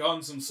have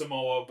guns in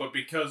Samoa, but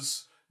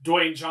because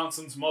Dwayne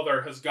Johnson's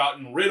mother has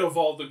gotten rid of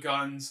all the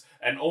guns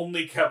and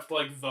only kept,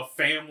 like, the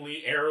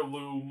family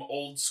heirloom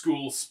old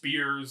school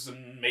spears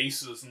and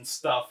maces and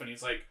stuff. And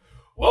he's like,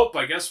 well,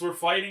 I guess we're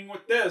fighting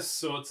with this.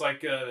 So it's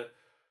like a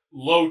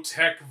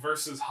low-tech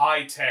versus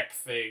high-tech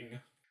thing.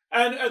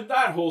 And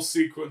that whole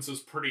sequence is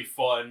pretty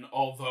fun,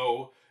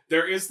 although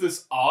there is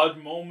this odd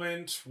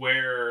moment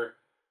where,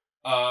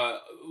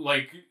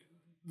 like,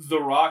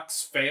 The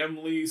Rock's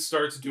family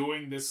starts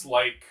doing this,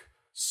 like,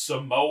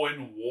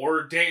 Samoan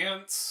war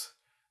dance,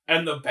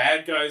 and the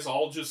bad guys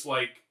all just,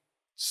 like,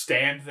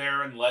 stand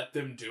there and let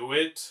them do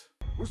it.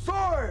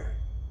 Usoi!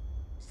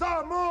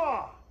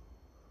 Samoa!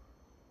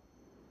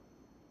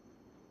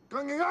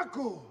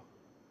 Kangingaku!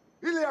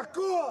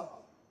 Iliakua!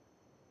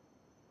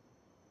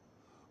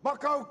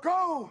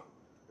 Makaukau!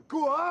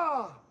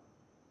 Kua!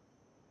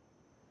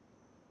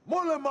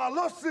 Mole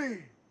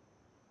malosi!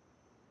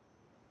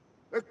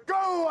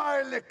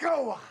 Lekoa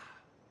lekoa!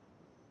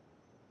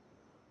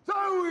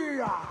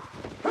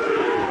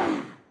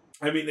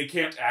 I mean, they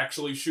can't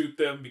actually shoot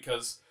them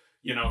because,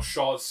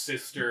 Shaw's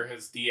sister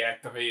has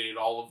deactivated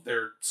all of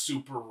their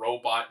super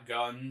robot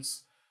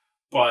guns.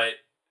 But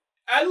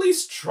at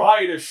least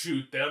try to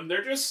shoot them.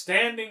 They're just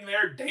standing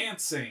there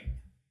dancing.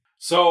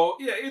 So,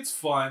 yeah, it's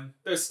fun.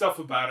 There's stuff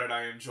about it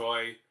I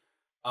enjoy.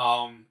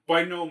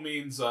 By no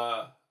means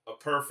a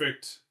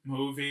perfect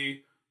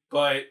movie,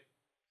 but,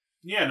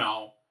 you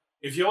know,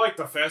 if you like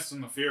the Fast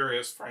and the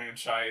Furious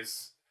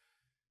franchise,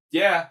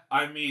 yeah,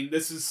 I mean,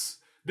 this is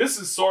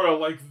sort of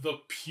like the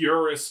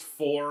purest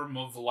form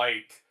of,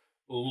 like,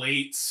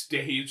 late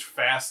stage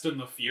Fast and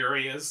the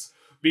Furious,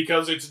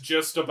 because it's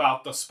just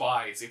about the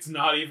spies. It's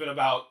not even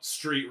about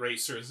street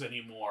racers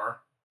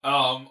anymore.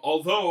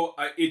 Although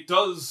it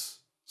does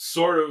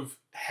sort of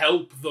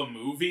help the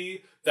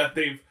movie that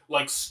they've,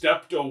 like,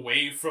 stepped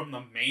away from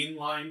the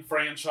mainline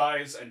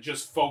franchise and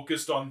just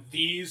focused on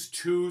these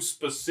two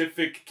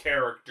specific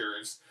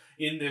characters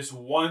in this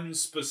one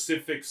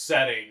specific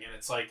setting. And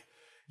it's like,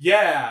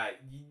 yeah,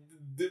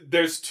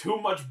 there's too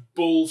much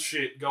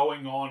bullshit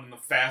going on in the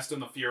Fast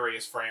and the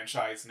Furious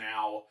franchise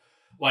now.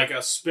 Like,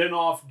 a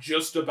spin-off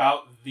just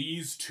about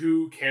these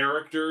two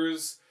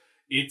characters,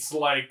 it's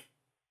like,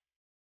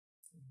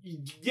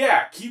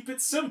 yeah, keep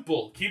it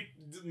simple.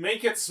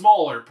 Make it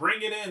smaller.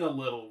 Bring it in a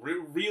little.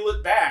 Reel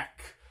it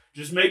back.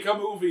 Just make a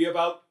movie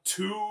about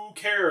two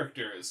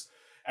characters.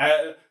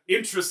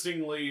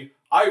 Interestingly,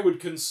 I would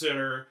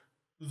consider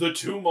the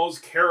two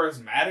most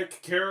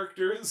charismatic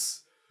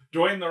characters,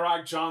 Dwayne "The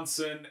Rock"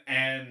 Johnson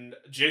and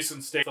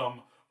Jason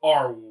Statham,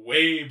 are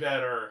way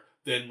better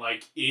than,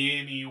 like,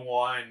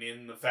 anyone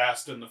in the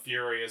Fast and the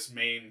Furious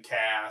main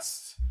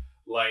cast.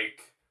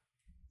 Like,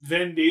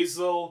 Vin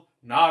Diesel,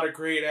 not a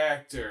great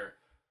actor.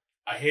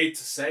 I hate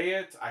to say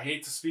it. I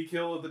hate to speak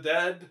ill of the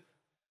dead.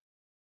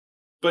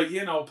 But,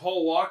 you know,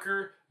 Paul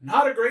Walker,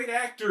 not a great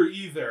actor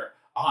either.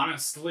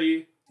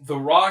 Honestly, The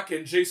Rock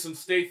and Jason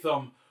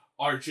Statham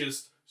are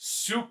just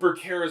super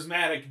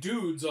charismatic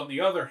dudes on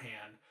the other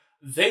hand.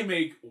 They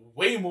make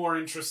way more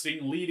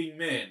interesting leading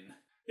men.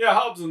 Yeah,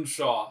 Hobbs and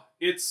Shaw.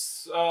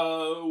 It's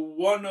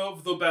one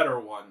of the better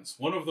ones.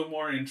 One of the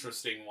more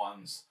interesting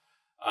ones,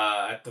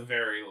 at the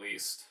very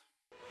least.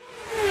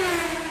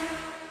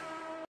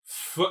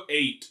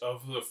 Eight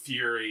of the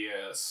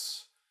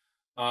Furious.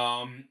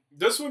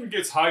 This one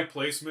gets high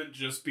placement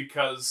just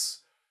because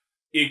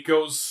it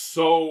goes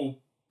so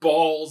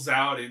balls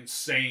out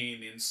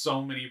insane in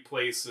so many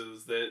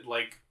places that,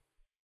 like,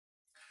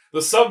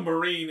 the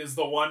submarine is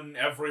the one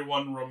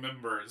everyone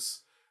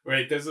remembers,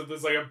 right? There's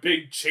like a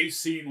big chase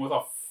scene with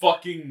a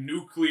fucking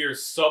nuclear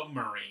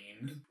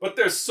submarine, but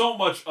there's so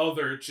much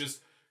other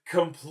just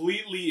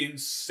completely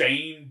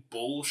insane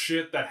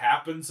bullshit that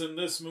happens in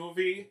this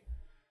movie.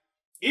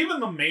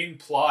 Even the main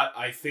plot,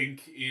 I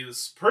think,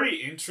 is pretty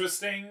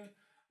interesting.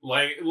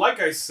 Like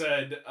I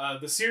said,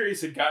 the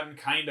series had gotten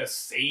kind of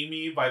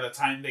samey by the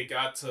time they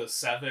got to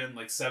 7.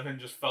 Like, 7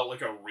 just felt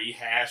like a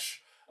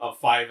rehash of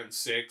 5 and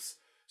 6.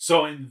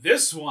 So in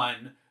this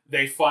one,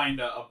 they find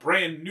a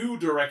brand new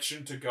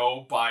direction to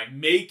go by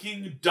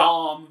making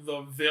Dom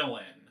the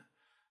villain.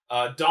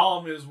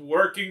 Dom is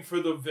working for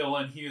the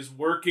villain. He is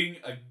working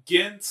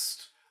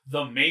against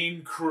the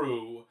main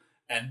crew,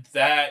 and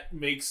that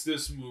makes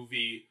this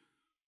movie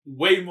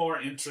way more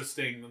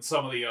interesting than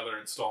some of the other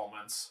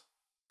installments.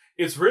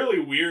 It's really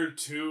weird,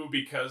 too,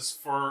 because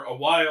for a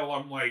while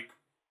I'm like,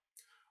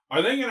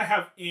 are they going to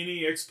have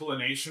any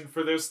explanation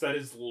for this that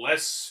is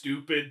less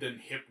stupid than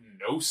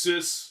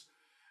hypnosis?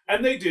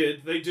 And they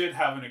did. They did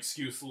have an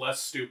excuse less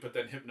stupid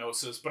than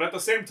hypnosis, but at the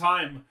same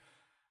time,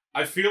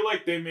 I feel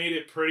like they made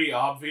it pretty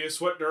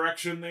obvious what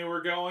direction they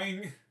were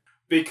going.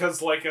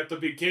 Because, like, at the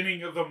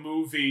beginning of the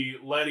movie,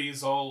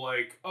 Letty's all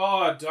like,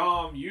 "Oh,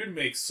 Dom, you'd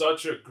make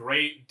such a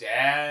great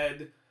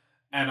dad."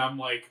 And I'm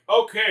like,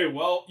 okay,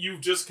 well,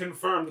 you've just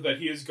confirmed that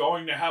he is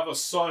going to have a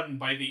son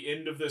by the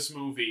end of this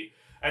movie.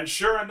 And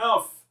sure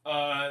enough,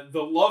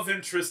 the love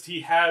interest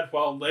he had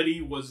while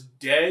Letty was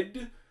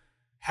dead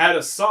had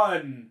a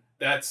son.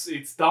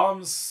 It's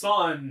Dom's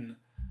son.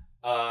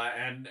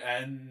 And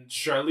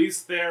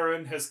Charlize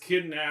Theron has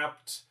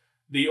kidnapped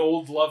the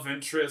old love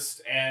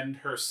interest and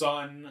her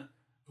son,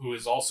 who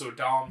is also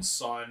Dom's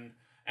son,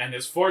 and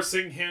is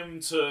forcing him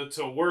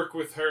to work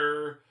with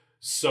her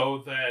so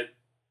that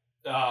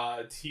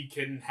he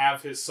can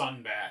have his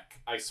son back,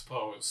 I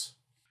suppose.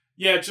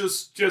 Yeah,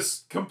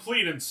 just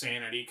complete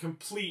insanity.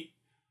 Complete,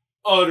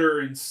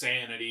 utter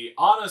insanity.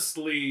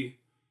 Honestly,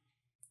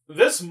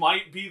 this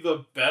might be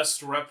the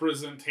best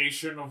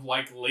representation of,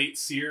 like, late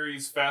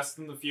series Fast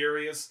and the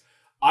Furious.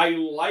 I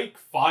like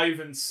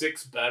 5 and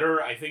 6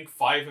 better. I think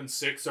 5 and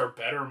 6 are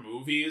better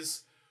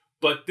movies.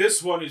 But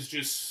this one is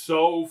just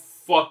so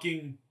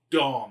fucking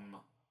dumb.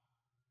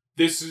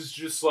 This is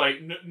just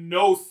like,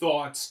 no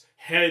thoughts,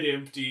 head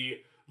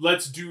empty.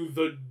 Let's do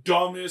the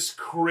dumbest,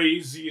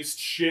 craziest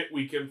shit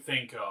we can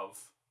think of.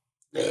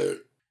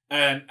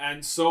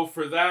 And so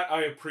for that,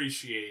 I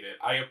appreciate it.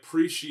 I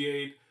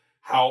appreciate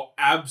how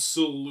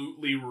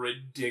absolutely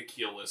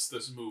ridiculous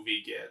this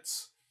movie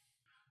gets.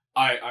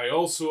 I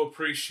also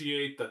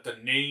appreciate that the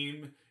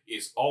name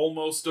is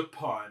almost a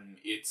pun.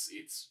 It's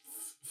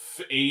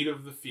Fate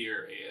of the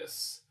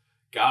Furious.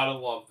 Gotta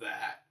love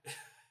that.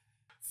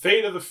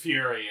 Fate of the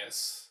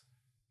Furious.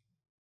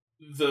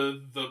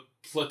 The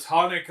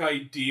platonic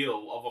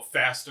ideal of a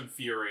Fast and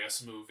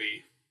Furious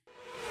movie.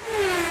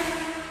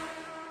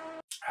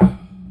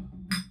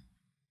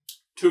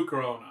 To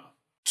Corona.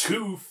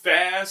 Too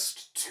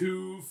Fast,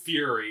 Too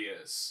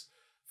Furious.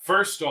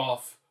 First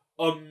off,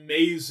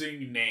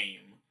 amazing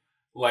name.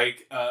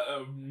 Like,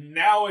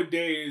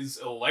 nowadays,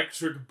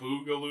 Electric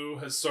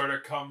Boogaloo has sort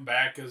of come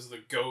back as the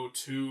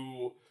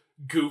go-to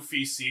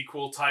goofy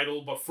sequel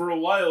title, but for a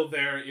while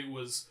there, it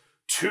was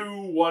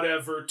Too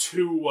Whatever,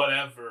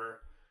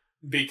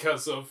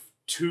 because of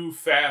Too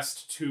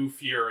Fast, Too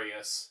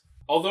Furious.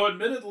 Although,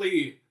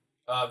 admittedly,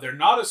 they're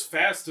not as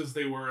fast as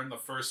they were in the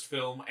first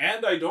film,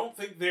 and I don't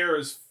think they're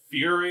as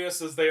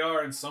furious as they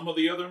are in some of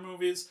the other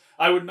movies.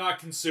 I would not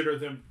consider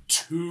them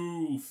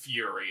too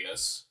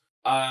furious.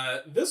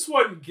 This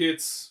one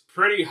gets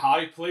pretty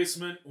high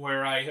placement,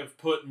 where I have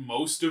put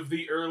most of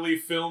the early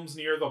films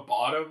near the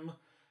bottom,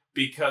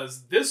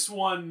 because this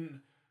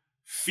one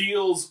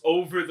feels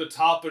over the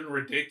top and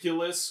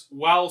ridiculous,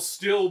 while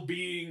still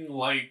being,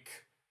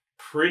 like,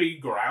 pretty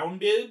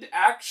grounded,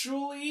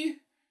 actually.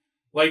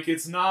 Like,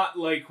 it's not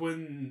like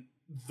when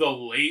the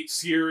late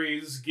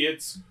series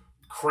gets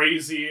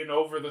crazy and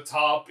over the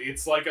top.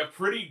 It's like a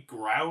pretty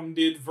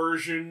grounded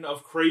version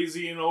of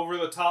crazy and over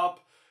the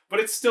top, but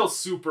it's still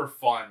super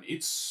fun.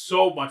 It's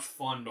so much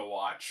fun to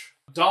watch.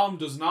 Dom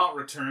does not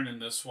return in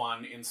this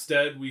one.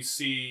 Instead, we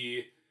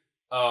see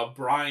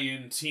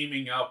Brian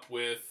teaming up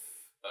with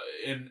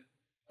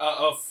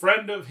a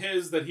friend of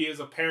his that he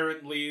has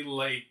apparently,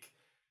 like,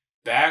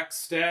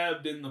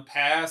 backstabbed in the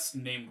past,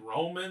 named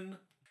Roman.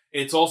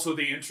 It's also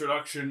the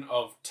introduction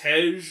of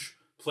Tej,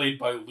 played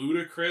by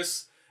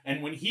Ludacris,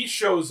 and when he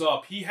shows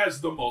up, he has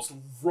the most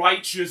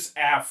righteous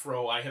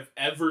afro I have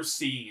ever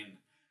seen.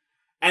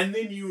 And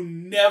then you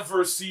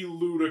never see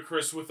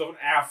Ludacris with an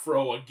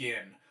afro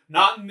again.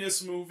 Not in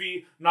this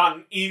movie, not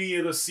in any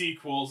of the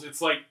sequels.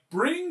 It's like,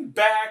 bring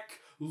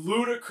back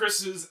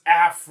Ludacris's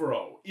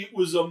afro. It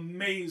was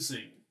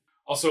amazing.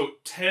 Also,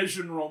 Tej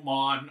and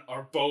Roman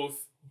are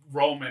both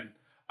Roman.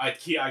 I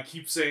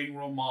keep saying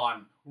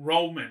Roman.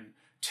 Roman.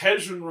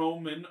 Tej and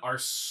Roman are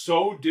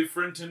so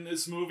different in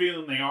this movie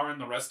than they are in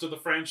the rest of the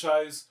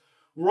franchise.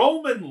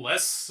 Roman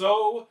less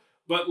so,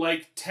 but,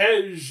 like,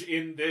 Tej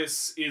in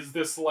this is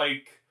this,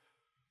 like,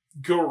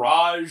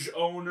 garage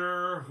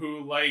owner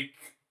who, like,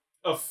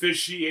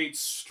 officiates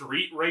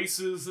street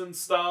races and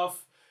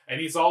stuff, and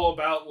he's all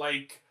about,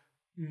 like,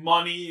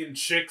 money and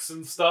chicks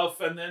and stuff,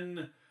 and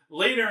then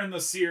later in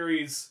the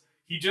series,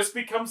 he just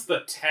becomes the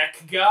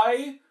tech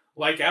guy.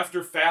 Like,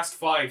 after Fast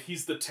 5,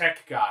 he's the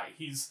tech guy.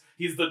 He's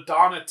the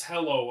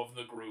Donatello of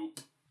the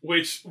group,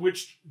 which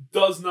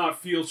does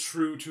not feel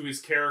true to his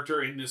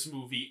character in this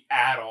movie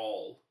at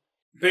all.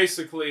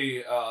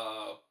 Basically,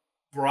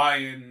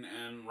 Brian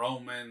and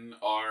Roman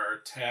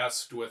are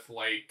tasked with,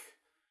 like,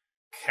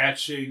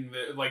 catching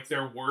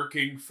they're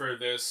working for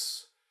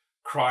this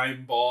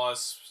crime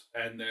boss,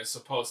 and they're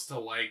supposed to,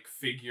 like,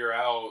 figure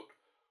out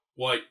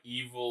what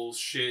evil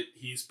shit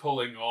he's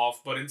pulling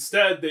off, but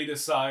instead they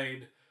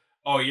decide,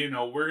 oh, you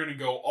know, we're gonna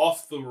go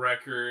off the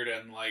record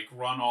and, like,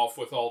 run off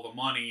with all the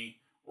money,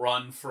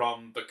 run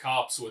from the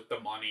cops with the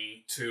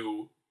money,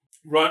 to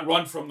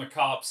run from the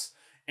cops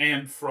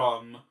and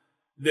from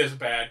this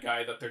bad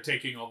guy that they're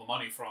taking all the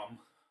money from.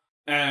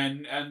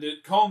 And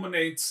it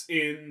culminates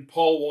in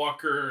Paul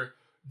Walker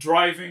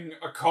driving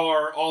a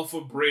car off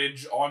a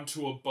bridge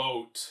onto a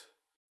boat.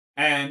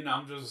 And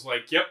I'm just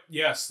like, yep,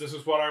 yes, this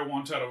is what I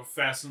want out of a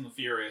Fast and the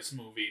Furious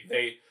movie.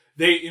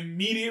 They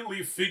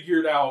immediately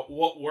figured out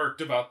what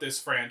worked about this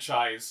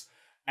franchise,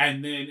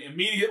 and then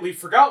immediately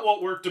forgot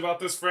what worked about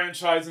this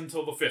franchise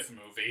until the 5th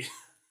movie.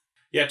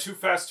 Yeah, Too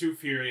Fast, Too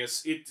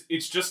Furious.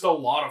 It's just a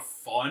lot of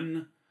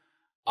fun.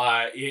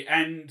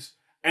 And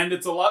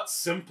it's a lot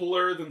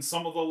simpler than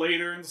some of the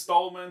later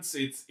installments.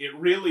 It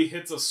really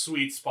hits a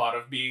sweet spot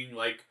of being,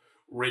 like,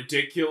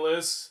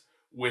 ridiculous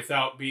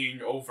without being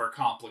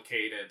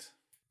overcomplicated.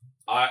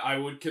 I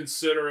would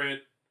consider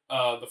it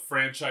the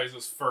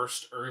franchise's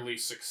first early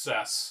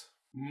success.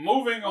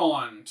 Moving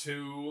on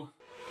to...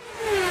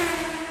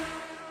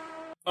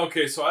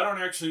 Okay, so I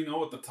don't actually know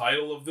what the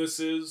title of this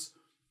is.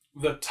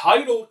 The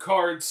title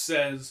card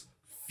says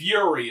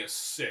Furious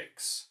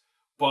 6,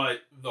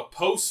 but the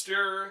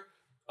poster,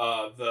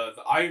 the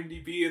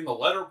IMDb and the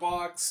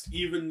Letterboxd,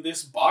 even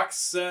this box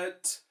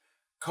set,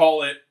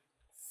 call it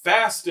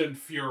Fast and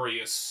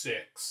Furious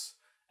 6,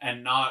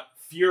 and not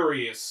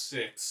Furious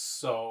 6,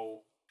 so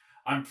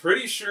I'm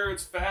pretty sure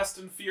it's Fast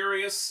and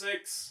Furious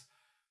 6,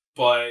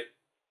 but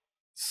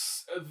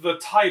the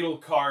title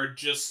card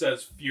just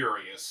says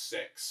Furious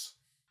 6.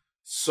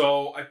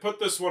 So I put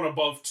this one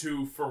above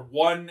 2 for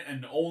one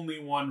and only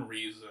one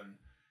reason.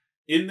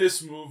 In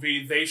this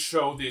movie, they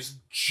show this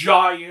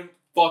giant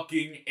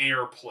fucking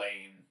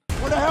airplane.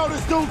 Where the hell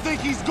does dude think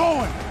he's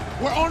going?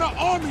 We're on an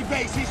army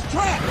base. He's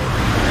trapped.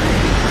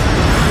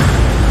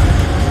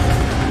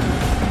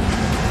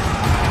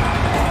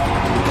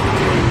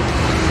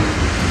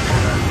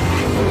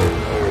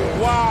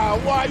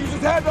 Wow, you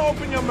just had to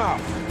open your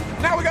mouth.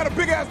 Now we got a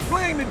big-ass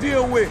plane to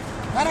deal with.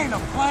 That ain't a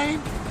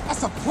plane.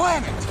 That's a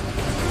planet.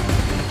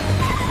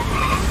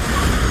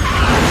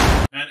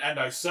 And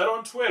I said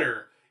on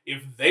Twitter,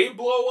 if they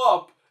blow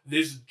up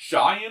this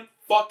giant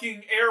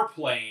fucking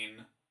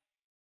airplane,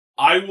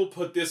 I will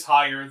put this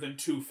higher than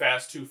Too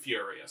Fast, Too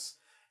Furious.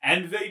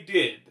 And they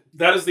did.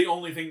 That is the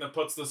only thing that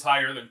puts this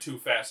higher than Too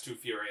Fast, Too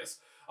Furious.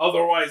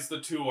 Otherwise, the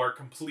two are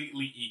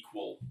completely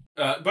equal.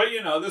 But,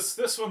 you know,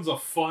 this one's a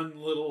fun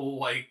little,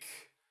 like,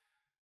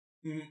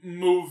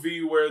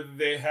 movie where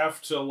they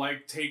have to,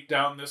 like, take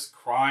down this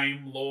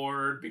crime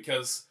lord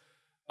because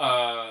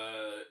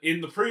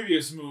in the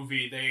previous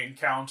movie they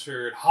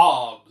encountered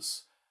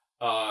Hobbs,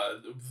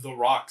 The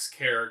Rock's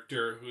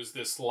character, who's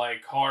this,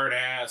 like,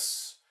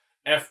 hard-ass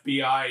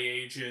FBI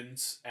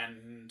agent,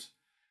 and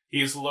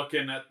he's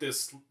looking at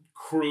this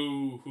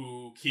crew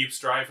who keeps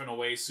driving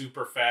away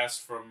super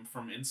fast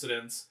from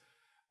incidents,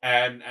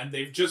 and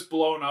they've just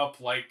blown up,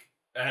 like,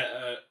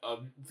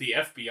 the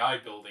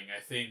FBI building.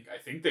 I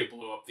think they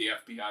blew up the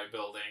FBI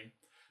building.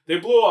 They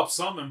blew up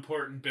some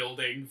important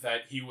building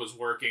that he was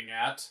working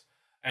at,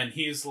 and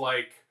he's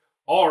like,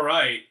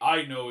 alright,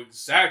 I know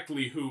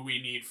exactly who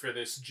we need for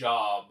this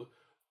job.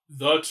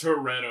 The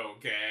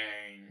Toretto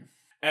Gang.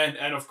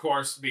 And of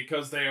course,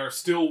 because they are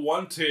still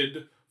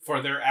wanted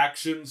for their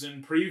actions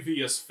in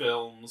previous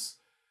films,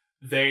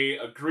 they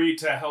agree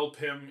to help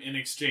him in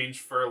exchange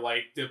for,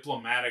 like,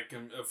 diplomatic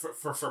and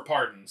for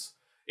pardons.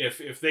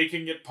 If they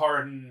can get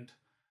pardoned,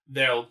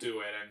 they'll do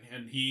it,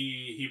 and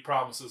he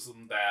promises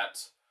them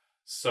that.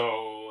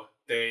 So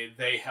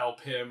they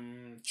help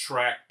him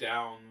track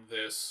down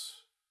this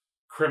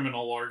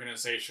criminal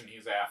organization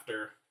he's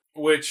after.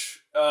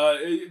 Which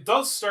it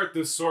does start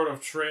this sort of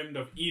trend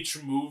of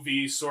each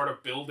movie sort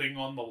of building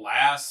on the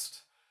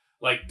last.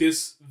 Like,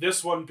 this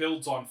one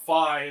builds on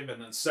 5,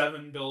 and then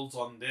 7 builds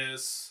on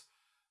this.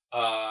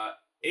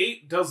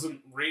 8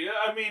 doesn't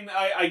I mean,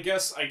 I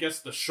guess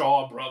the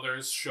Shaw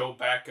brothers show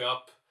back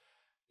up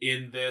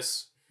in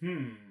this.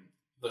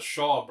 The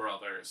Shaw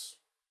brothers.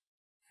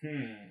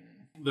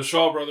 The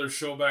Shaw brothers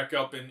show back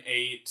up in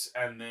 8,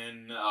 and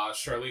then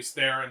Charlize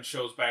Theron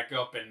shows back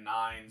up in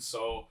 9,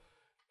 so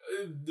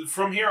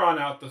from here on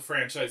out, the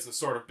franchise is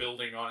sort of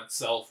building on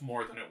itself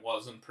more than it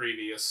was in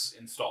previous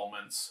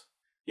installments.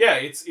 Yeah,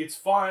 it's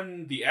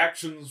fun. The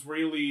action's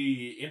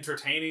really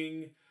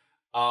entertaining.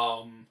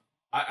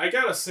 I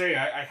gotta say,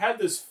 I had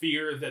this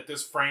fear that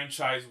this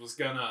franchise was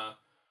gonna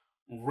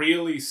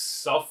really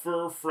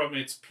suffer from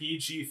its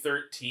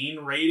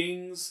PG-13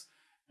 ratings,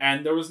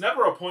 and there was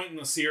never a point in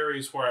the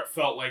series where it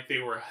felt like they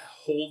were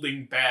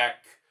holding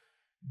back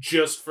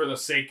just for the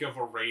sake of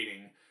a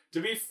rating. To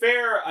be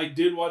fair, I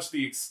did watch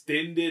the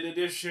extended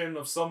edition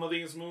of some of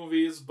these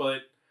movies,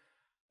 but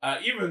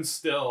even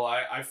still,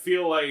 I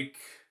feel like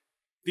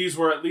these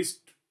were at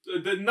least...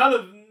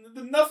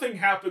 Nothing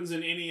happens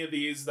in any of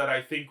these that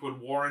I think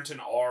would warrant an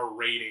R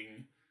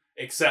rating,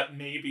 except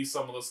maybe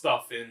some of the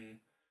stuff in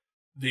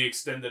the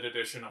extended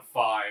edition of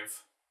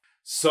 5.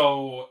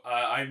 So,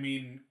 I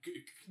mean,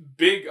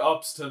 big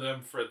ups to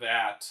them for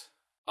that.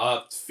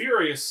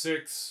 Furious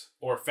 6,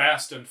 or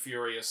Fast and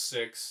Furious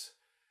 6...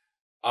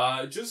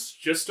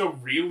 just a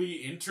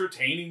really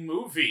entertaining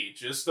movie.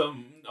 Just a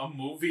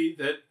movie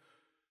that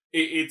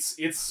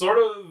it's sort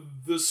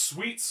of the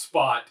sweet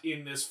spot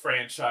in this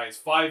franchise.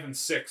 5 and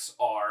 6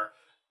 are,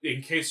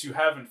 in case you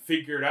haven't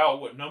figured out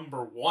what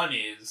number 1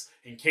 is,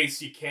 in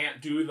case you can't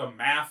do the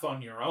math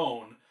on your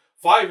own.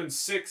 5 and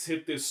 6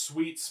 hit this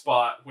sweet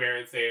spot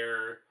where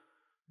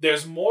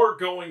there's more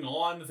going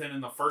on than in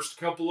the first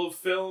couple of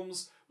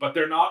films, but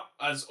they're not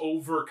as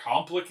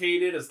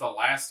overcomplicated as the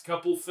last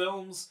couple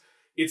films.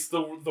 It's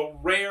the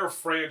rare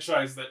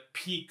franchise that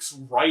peaks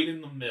right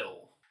in the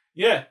middle.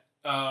 Yeah,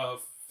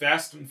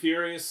 Fast and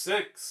Furious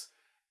 6.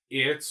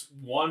 It's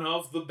one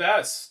of the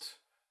best.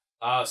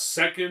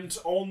 Second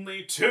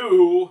only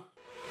to...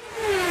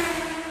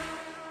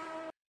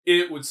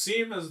 It would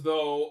seem as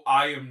though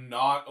I am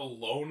not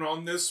alone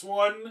on this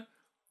one.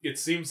 It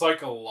seems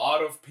like a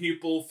lot of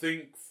people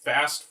think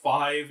Fast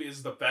 5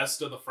 is the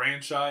best of the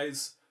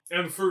franchise,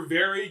 and for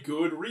very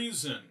good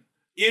reason.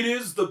 It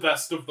is the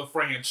best of the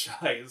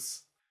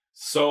franchise.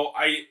 So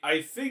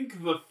I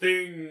think the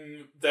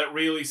thing that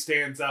really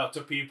stands out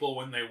to people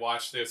when they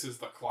watch this is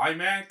the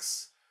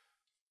climax.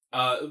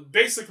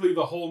 Basically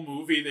the whole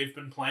movie they've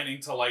been planning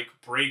to, like,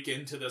 break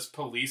into this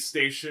police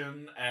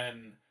station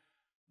and,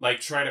 like,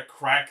 try to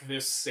crack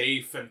this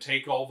safe and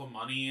take all the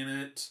money in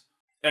it.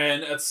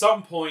 And at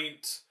some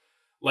point,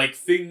 like,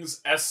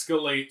 things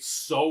escalate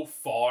so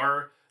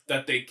far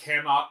that they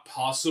cannot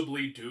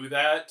possibly do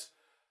that.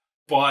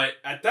 But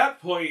at that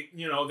point,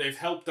 you know, they've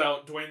helped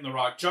out Dwayne "The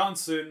Rock"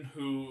 Johnson,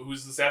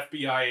 who's this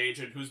FBI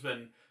agent who's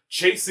been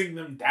chasing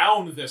them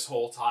down this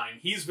whole time.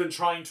 He's been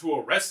trying to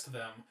arrest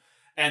them.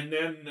 And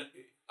then,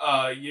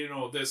 you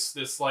know,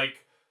 this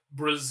like,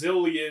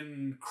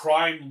 Brazilian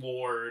crime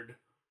lord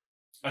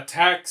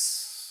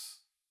attacks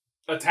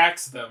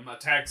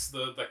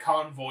the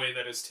convoy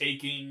that is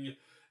taking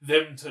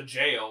them to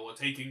jail,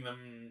 taking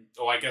them,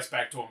 I guess,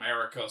 back to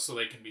America so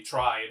they can be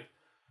tried.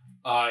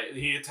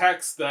 He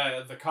attacks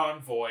the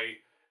convoy,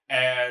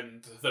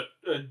 and the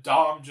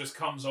Dom just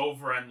comes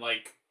over and,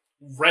 like,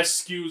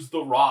 rescues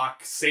The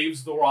Rock,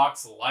 saves The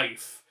Rock's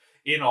life.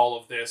 in all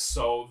of this.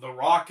 So The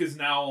Rock is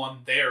now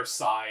on their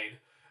side,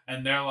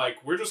 and they're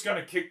like, we're just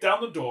gonna kick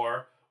down the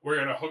door, we're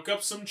gonna hook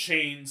up some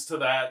chains to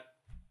that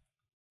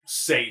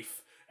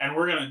safe, and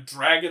we're gonna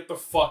drag it the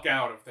fuck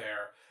out of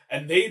there.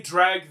 And they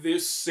drag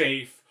this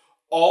safe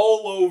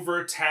all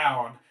over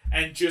town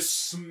and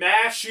just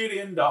smash it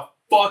into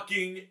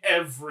fucking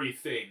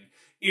everything.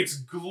 It's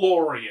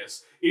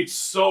glorious. It's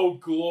so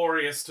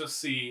glorious to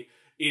see.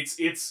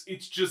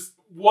 It's just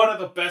one of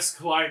the best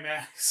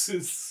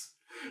climaxes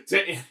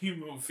to any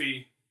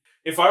movie.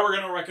 If I were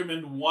going to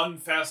recommend one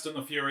Fast and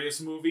the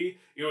Furious movie,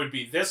 it would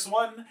be this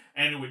one,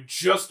 and it would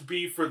just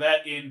be for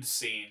that end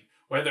scene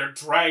where they're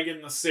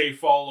dragging the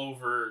safe all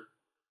over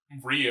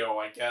Rio,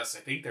 I guess. I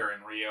think they're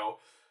in Rio.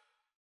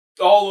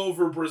 All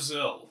over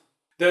Brazil.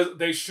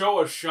 They show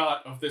a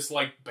shot of this,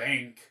 like,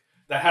 bank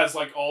that has,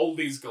 like, all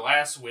these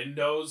glass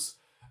windows,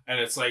 and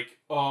it's like,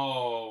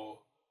 oh,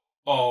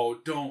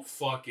 don't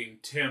fucking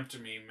tempt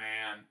me,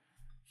 man.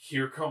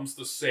 Here comes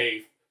the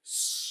safe.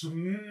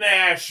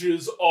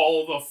 Smashes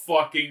all the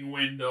fucking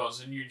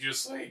windows, and you're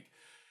just like,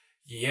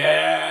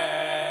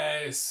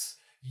 yes,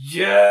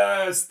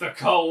 the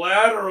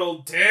collateral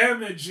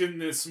damage in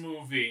this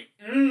movie.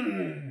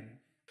 The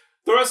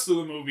rest of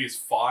the movie is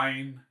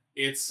fine.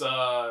 It's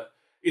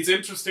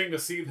interesting to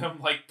see them,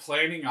 like,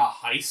 planning a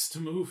heist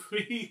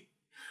movie,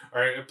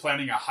 or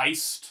planning a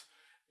heist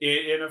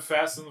in a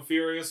Fast and the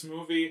Furious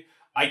movie.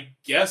 I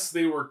guess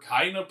they were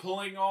kind of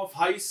pulling off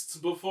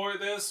heists before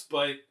this,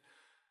 but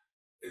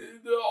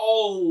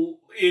all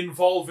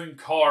involving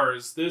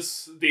cars.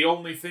 The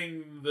only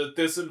thing that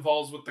this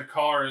involves with the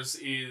cars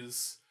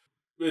is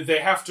they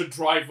have to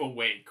drive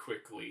away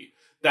quickly.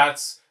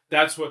 That's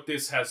what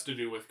this has to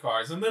do with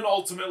cars. And then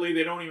ultimately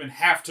they don't even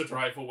have to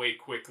drive away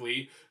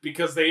quickly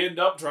because they end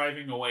up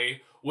driving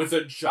away with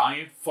a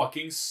giant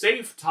fucking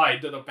safe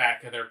tied to the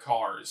back of their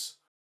cars.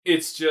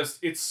 It's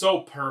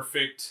so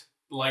perfect.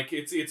 Like,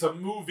 it's a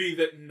movie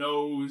that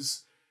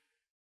knows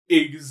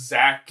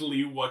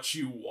exactly what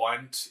you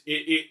want.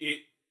 It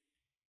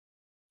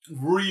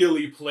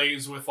really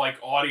plays with, like,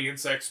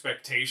 audience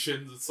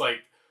expectations. It's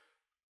like,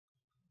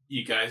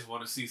 you guys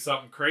want to see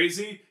something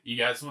crazy? You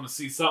guys want to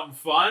see something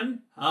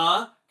fun?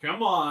 Huh?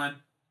 Come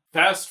on.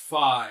 Fast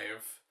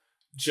 5.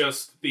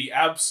 Just the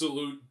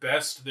absolute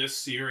best this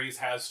series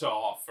has to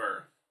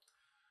offer.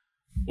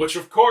 Which,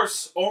 of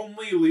course,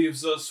 only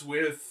leaves us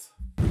with...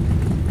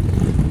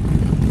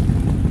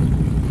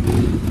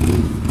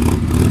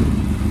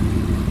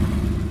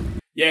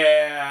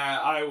 Yeah,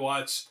 I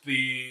watched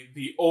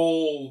the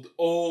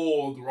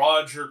old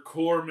Roger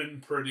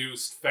Corman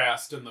produced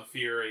Fast and the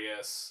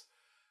Furious.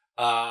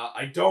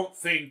 I don't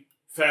think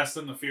Fast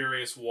and the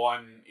Furious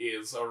 1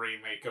 is a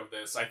remake of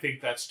this. I think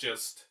that's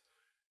just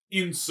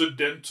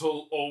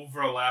incidental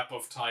overlap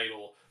of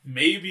title.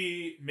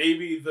 Maybe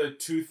the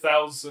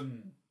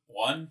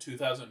 2001,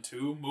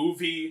 2002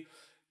 movie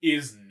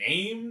is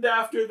named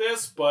after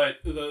this, but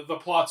the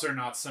plots are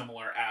not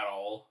similar at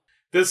all.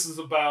 This is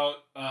about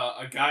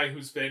a guy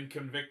who's been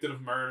convicted of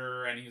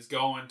murder, and he's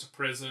going to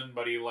prison,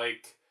 but he,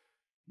 like,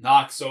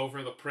 knocks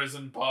over the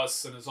prison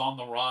bus and is on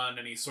the run,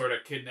 and he sort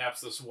of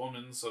kidnaps this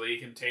woman so that he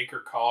can take her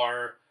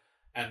car,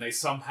 and they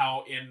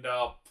somehow end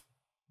up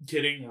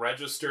getting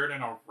registered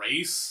in a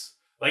race.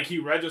 Like, he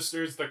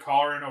registers the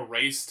car in a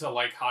race to,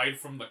 like, hide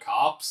from the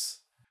cops.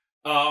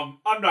 I'm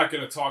not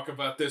going to talk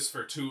about this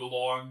for too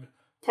long,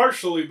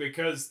 partially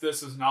because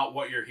this is not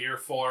what you're here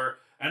for,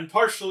 and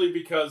partially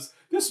because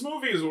this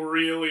movie is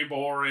really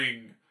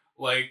boring.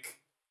 Like,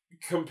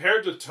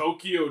 compared to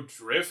Tokyo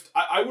Drift,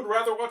 I would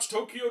rather watch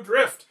Tokyo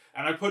Drift,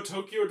 and I put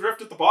Tokyo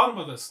Drift at the bottom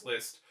of this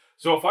list.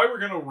 So if I were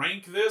going to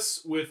rank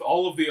this with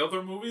all of the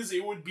other movies,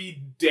 it would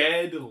be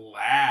dead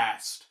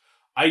last.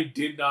 I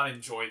did not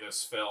enjoy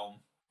this film.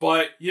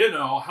 But, you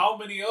know, how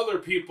many other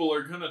people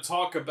are going to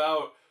talk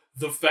about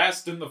the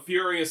Fast and the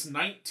Furious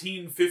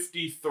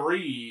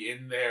 1953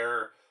 in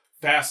their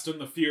Fast and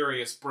the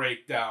Furious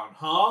breakdown,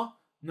 huh?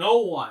 No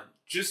one.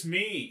 Just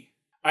me.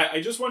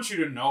 I just want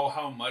you to know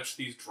how much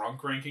these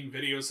drunk ranking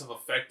videos have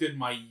affected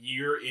my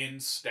year-in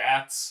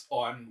stats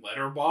on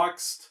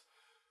Letterboxd.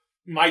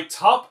 My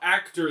top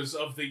actors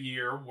of the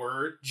year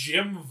were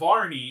Jim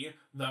Varney,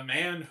 the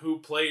man who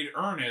played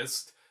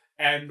Ernest,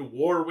 and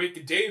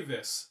Warwick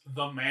Davis,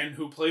 the man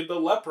who played the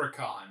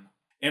Leprechaun.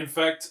 In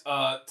fact,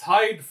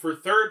 tied for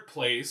third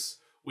place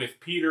with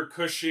Peter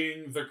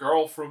Cushing, the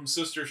girl from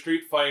Sister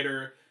Street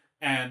Fighter,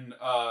 and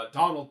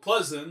Donald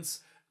Pleasance,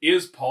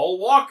 is Paul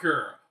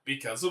Walker,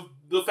 because of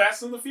the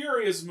Fast and the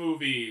Furious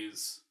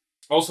movies.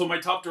 Also, my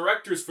top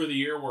directors for the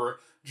year were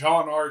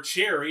John R.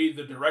 Cherry,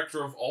 the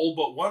director of all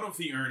but one of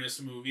the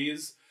Ernest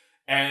movies,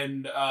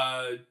 and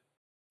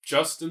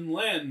Justin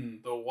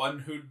Lin, the one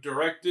who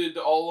directed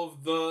all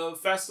of the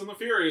Fast and the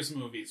Furious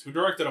movies, who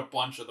directed a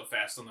bunch of the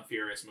Fast and the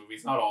Furious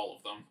movies, not all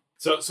of them.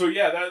 So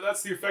yeah,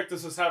 that's the effect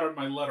this has had on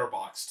my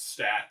Letterboxd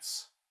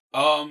stats.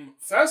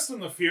 Fast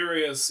and the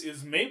Furious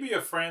is maybe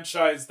a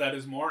franchise that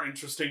is more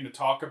interesting to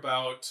talk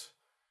about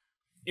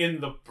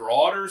in the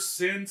broader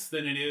sense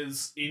than it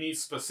is any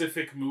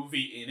specific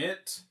movie in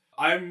it.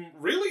 I'm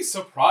really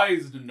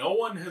surprised no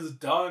one has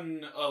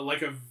done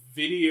like a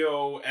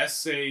video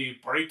essay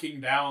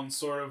breaking down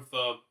sort of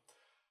the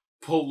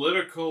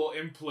political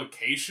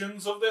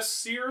implications of this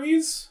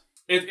series.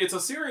 It's a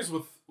series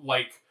with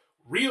like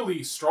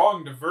really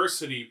strong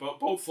diversity,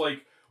 but both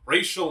like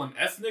racial and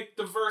ethnic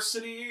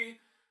diversity,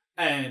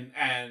 and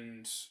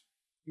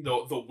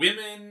the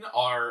women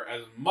are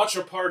as much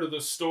a part of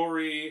the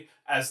story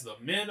as the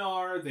men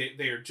are.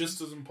 They are just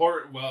as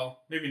important. Well,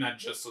 maybe not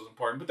just as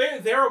important,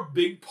 but they're a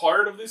big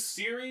part of this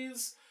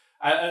series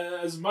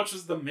as much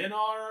as the men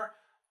are.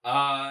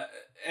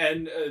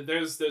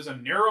 There's a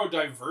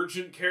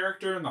neurodivergent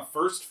character in the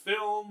first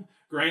film.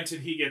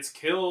 Granted, he gets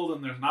killed,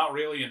 and there's not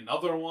really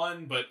another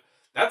one, but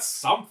that's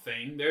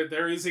something.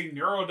 There is a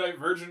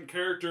neurodivergent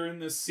character in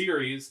this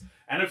series,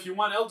 and if you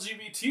want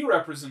LGBT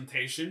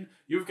representation,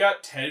 you've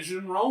got Tej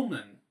and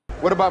Roman.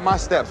 What about my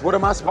steps? What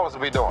am I supposed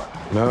to be doing?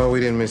 No, we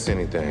didn't miss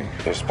anything.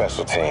 You're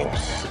special teams.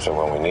 So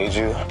when we need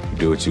you,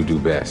 do what you do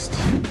best.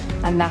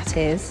 And that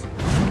is?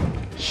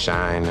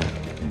 Shine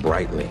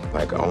brightly,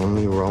 like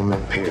only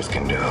Roman Pierce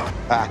can do.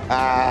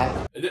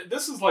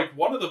 This is like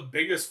one of the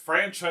biggest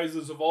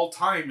franchises of all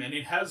time, and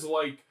it has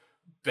like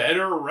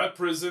better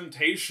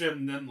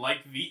representation than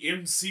like the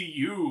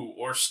MCU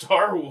or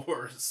Star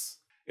Wars.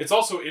 It's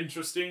also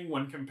interesting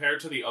when compared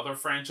to the other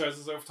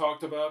franchises I've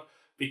talked about,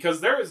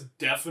 because there is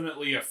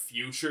definitely a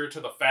future to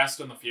the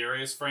Fast and the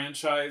Furious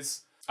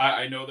franchise.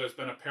 I know there's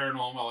been a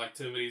Paranormal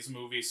Activities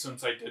movie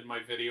since I did my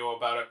video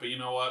about it, but you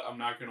know what? I'm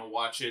not going to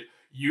watch it.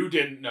 You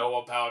didn't know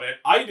about it.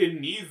 I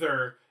didn't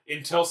either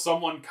until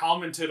someone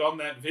commented on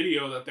that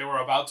video that they were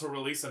about to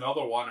release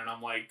another one, and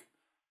I'm like,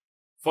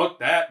 fuck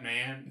that,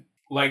 man.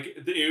 Like,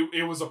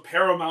 it was a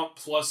Paramount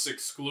Plus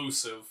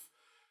exclusive,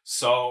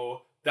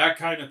 so that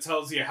kind of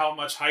tells you how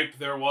much hype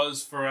there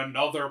was for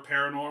another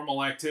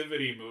Paranormal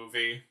Activity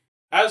movie.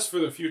 As for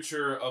the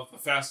future of the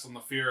Fast and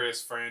the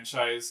Furious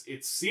franchise,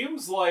 it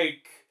seems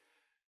like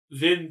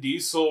Vin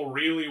Diesel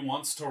really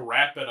wants to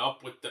wrap it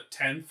up with the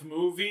 10th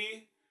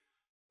movie.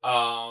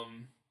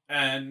 And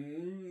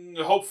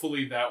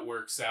hopefully that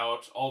works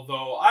out.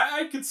 Although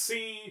I could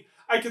see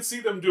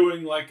them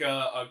doing like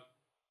a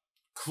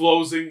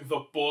closing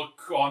the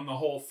book on the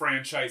whole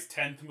franchise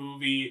 10th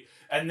movie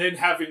and then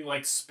having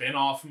like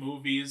spin-off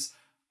movies.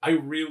 I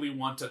really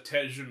want a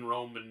Tej and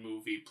Roman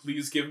movie.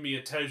 Please give me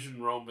a Tej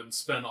and Roman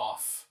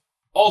spin-off.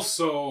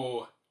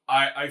 Also,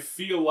 I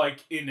feel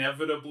like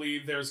inevitably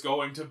there's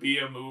going to be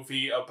a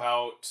movie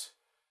about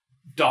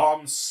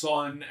Dom's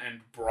son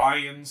and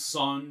Brian's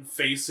son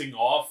facing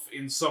off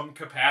in some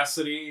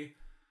capacity.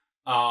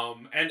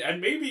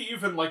 And maybe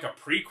even like a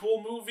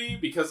prequel movie,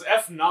 because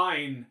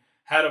F9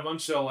 had a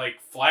bunch of like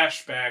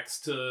flashbacks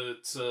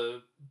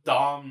to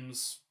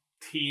Dom's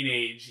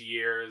teenage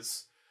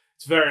years.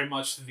 It's very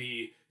much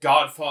the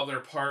Godfather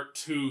Part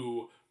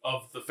 2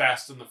 of the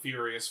Fast and the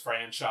Furious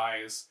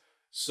franchise.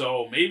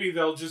 So maybe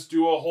they'll just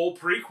do a whole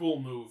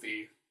prequel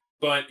movie.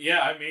 But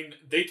yeah, I mean,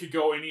 they could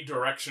go any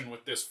direction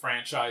with this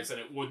franchise and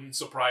it wouldn't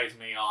surprise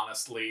me,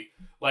 honestly.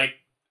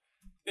 Like,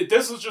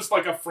 this is just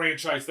like a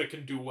franchise that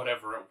can do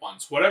whatever it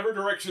wants. Whatever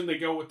direction they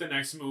go with the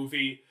next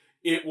movie,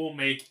 it will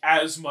make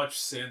as much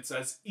sense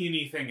as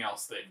anything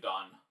else they've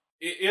done.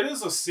 It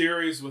is a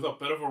series with a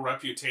bit of a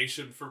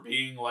reputation for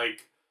being,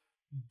 like,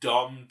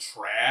 dumb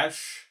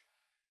trash.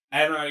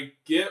 And I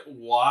get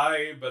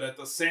why, but at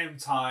the same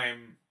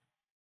time,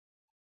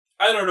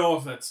 I don't know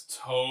if that's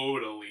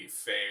totally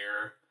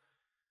fair.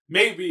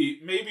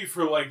 Maybe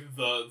for, like,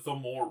 the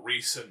more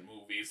recent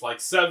movies,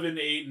 like 7,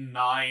 8, and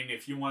 9,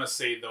 if you want to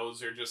say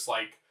those are just,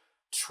 like,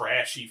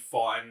 trashy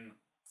fun,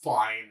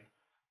 fine.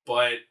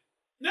 But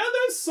now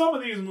there's some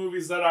of these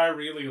movies that I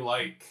really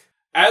like.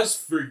 As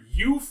for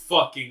you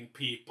fucking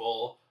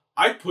people,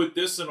 I put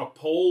this in a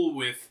poll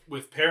with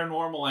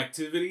Paranormal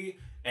Activity,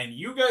 and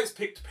you guys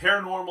picked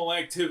Paranormal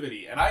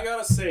Activity. And I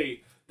gotta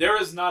say,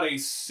 there is not a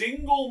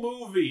single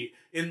movie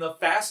in the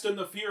Fast and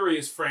the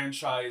Furious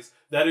franchise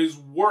that is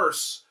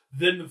worse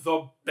than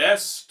the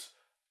best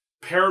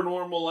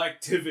Paranormal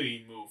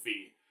Activity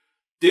movie.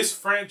 This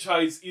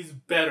franchise is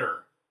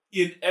better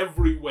in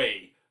every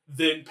way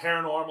than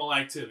Paranormal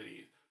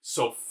Activity.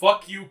 So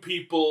fuck you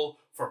people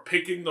for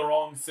picking the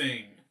wrong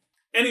thing.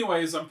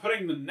 Anyways, I'm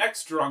putting the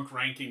next drunk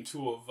ranking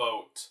to a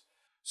vote.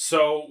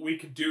 So we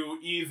could do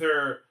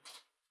either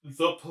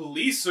the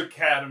Police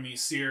Academy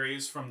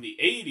series from the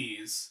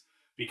 80s,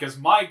 because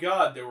my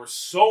god, there were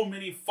so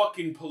many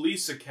fucking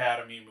Police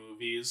Academy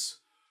movies,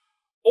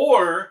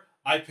 or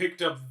I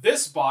picked up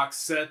this box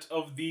set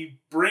of the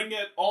Bring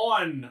It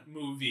On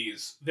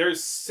movies.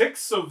 There's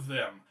 6 of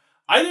them.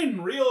 I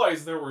didn't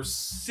realize there were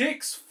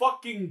 6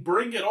 fucking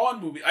Bring It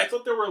On movies. I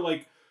thought there were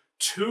like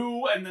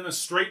 2 and then a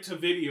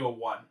straight-to-video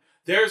one.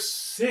 There's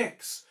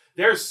 6.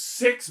 There's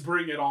 6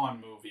 Bring It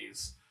On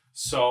movies.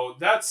 So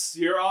that's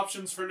your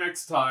options for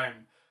next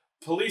time.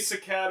 Police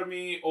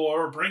Academy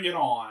or Bring It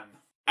On.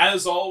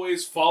 As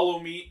always, follow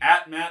me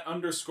at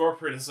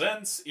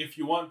Matt_presents if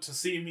you want to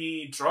see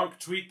me drunk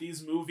tweet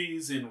these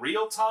movies in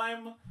real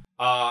time.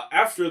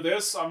 After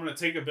this, I'm going to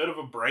take a bit of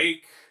a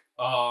break.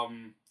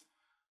 I'm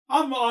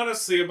I'm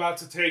honestly about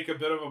to take a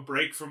bit of a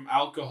break from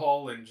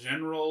alcohol in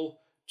general,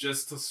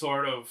 just to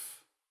sort of,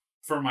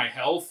 for my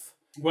health.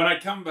 When I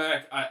come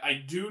back,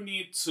 I do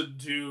need to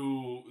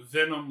do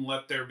Venom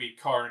Let There Be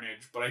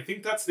Carnage, but I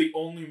think that's the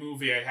only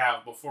movie I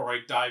have before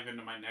I dive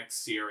into my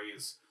next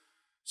series.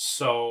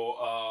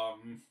 So,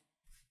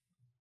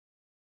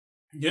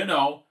 you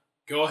know,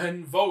 go ahead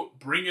and vote.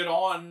 Bring It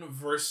On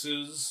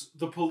versus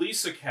the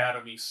Police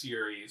Academy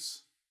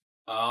series.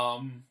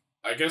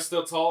 I guess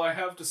that's all I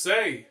have to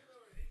say.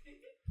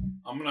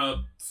 I'm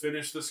gonna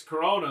finish this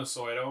Corona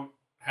so I don't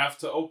have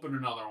to open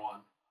another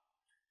one.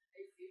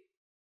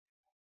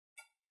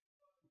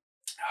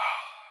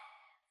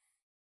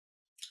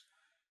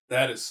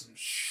 That is some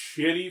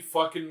shitty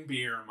fucking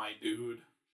beer, my dude.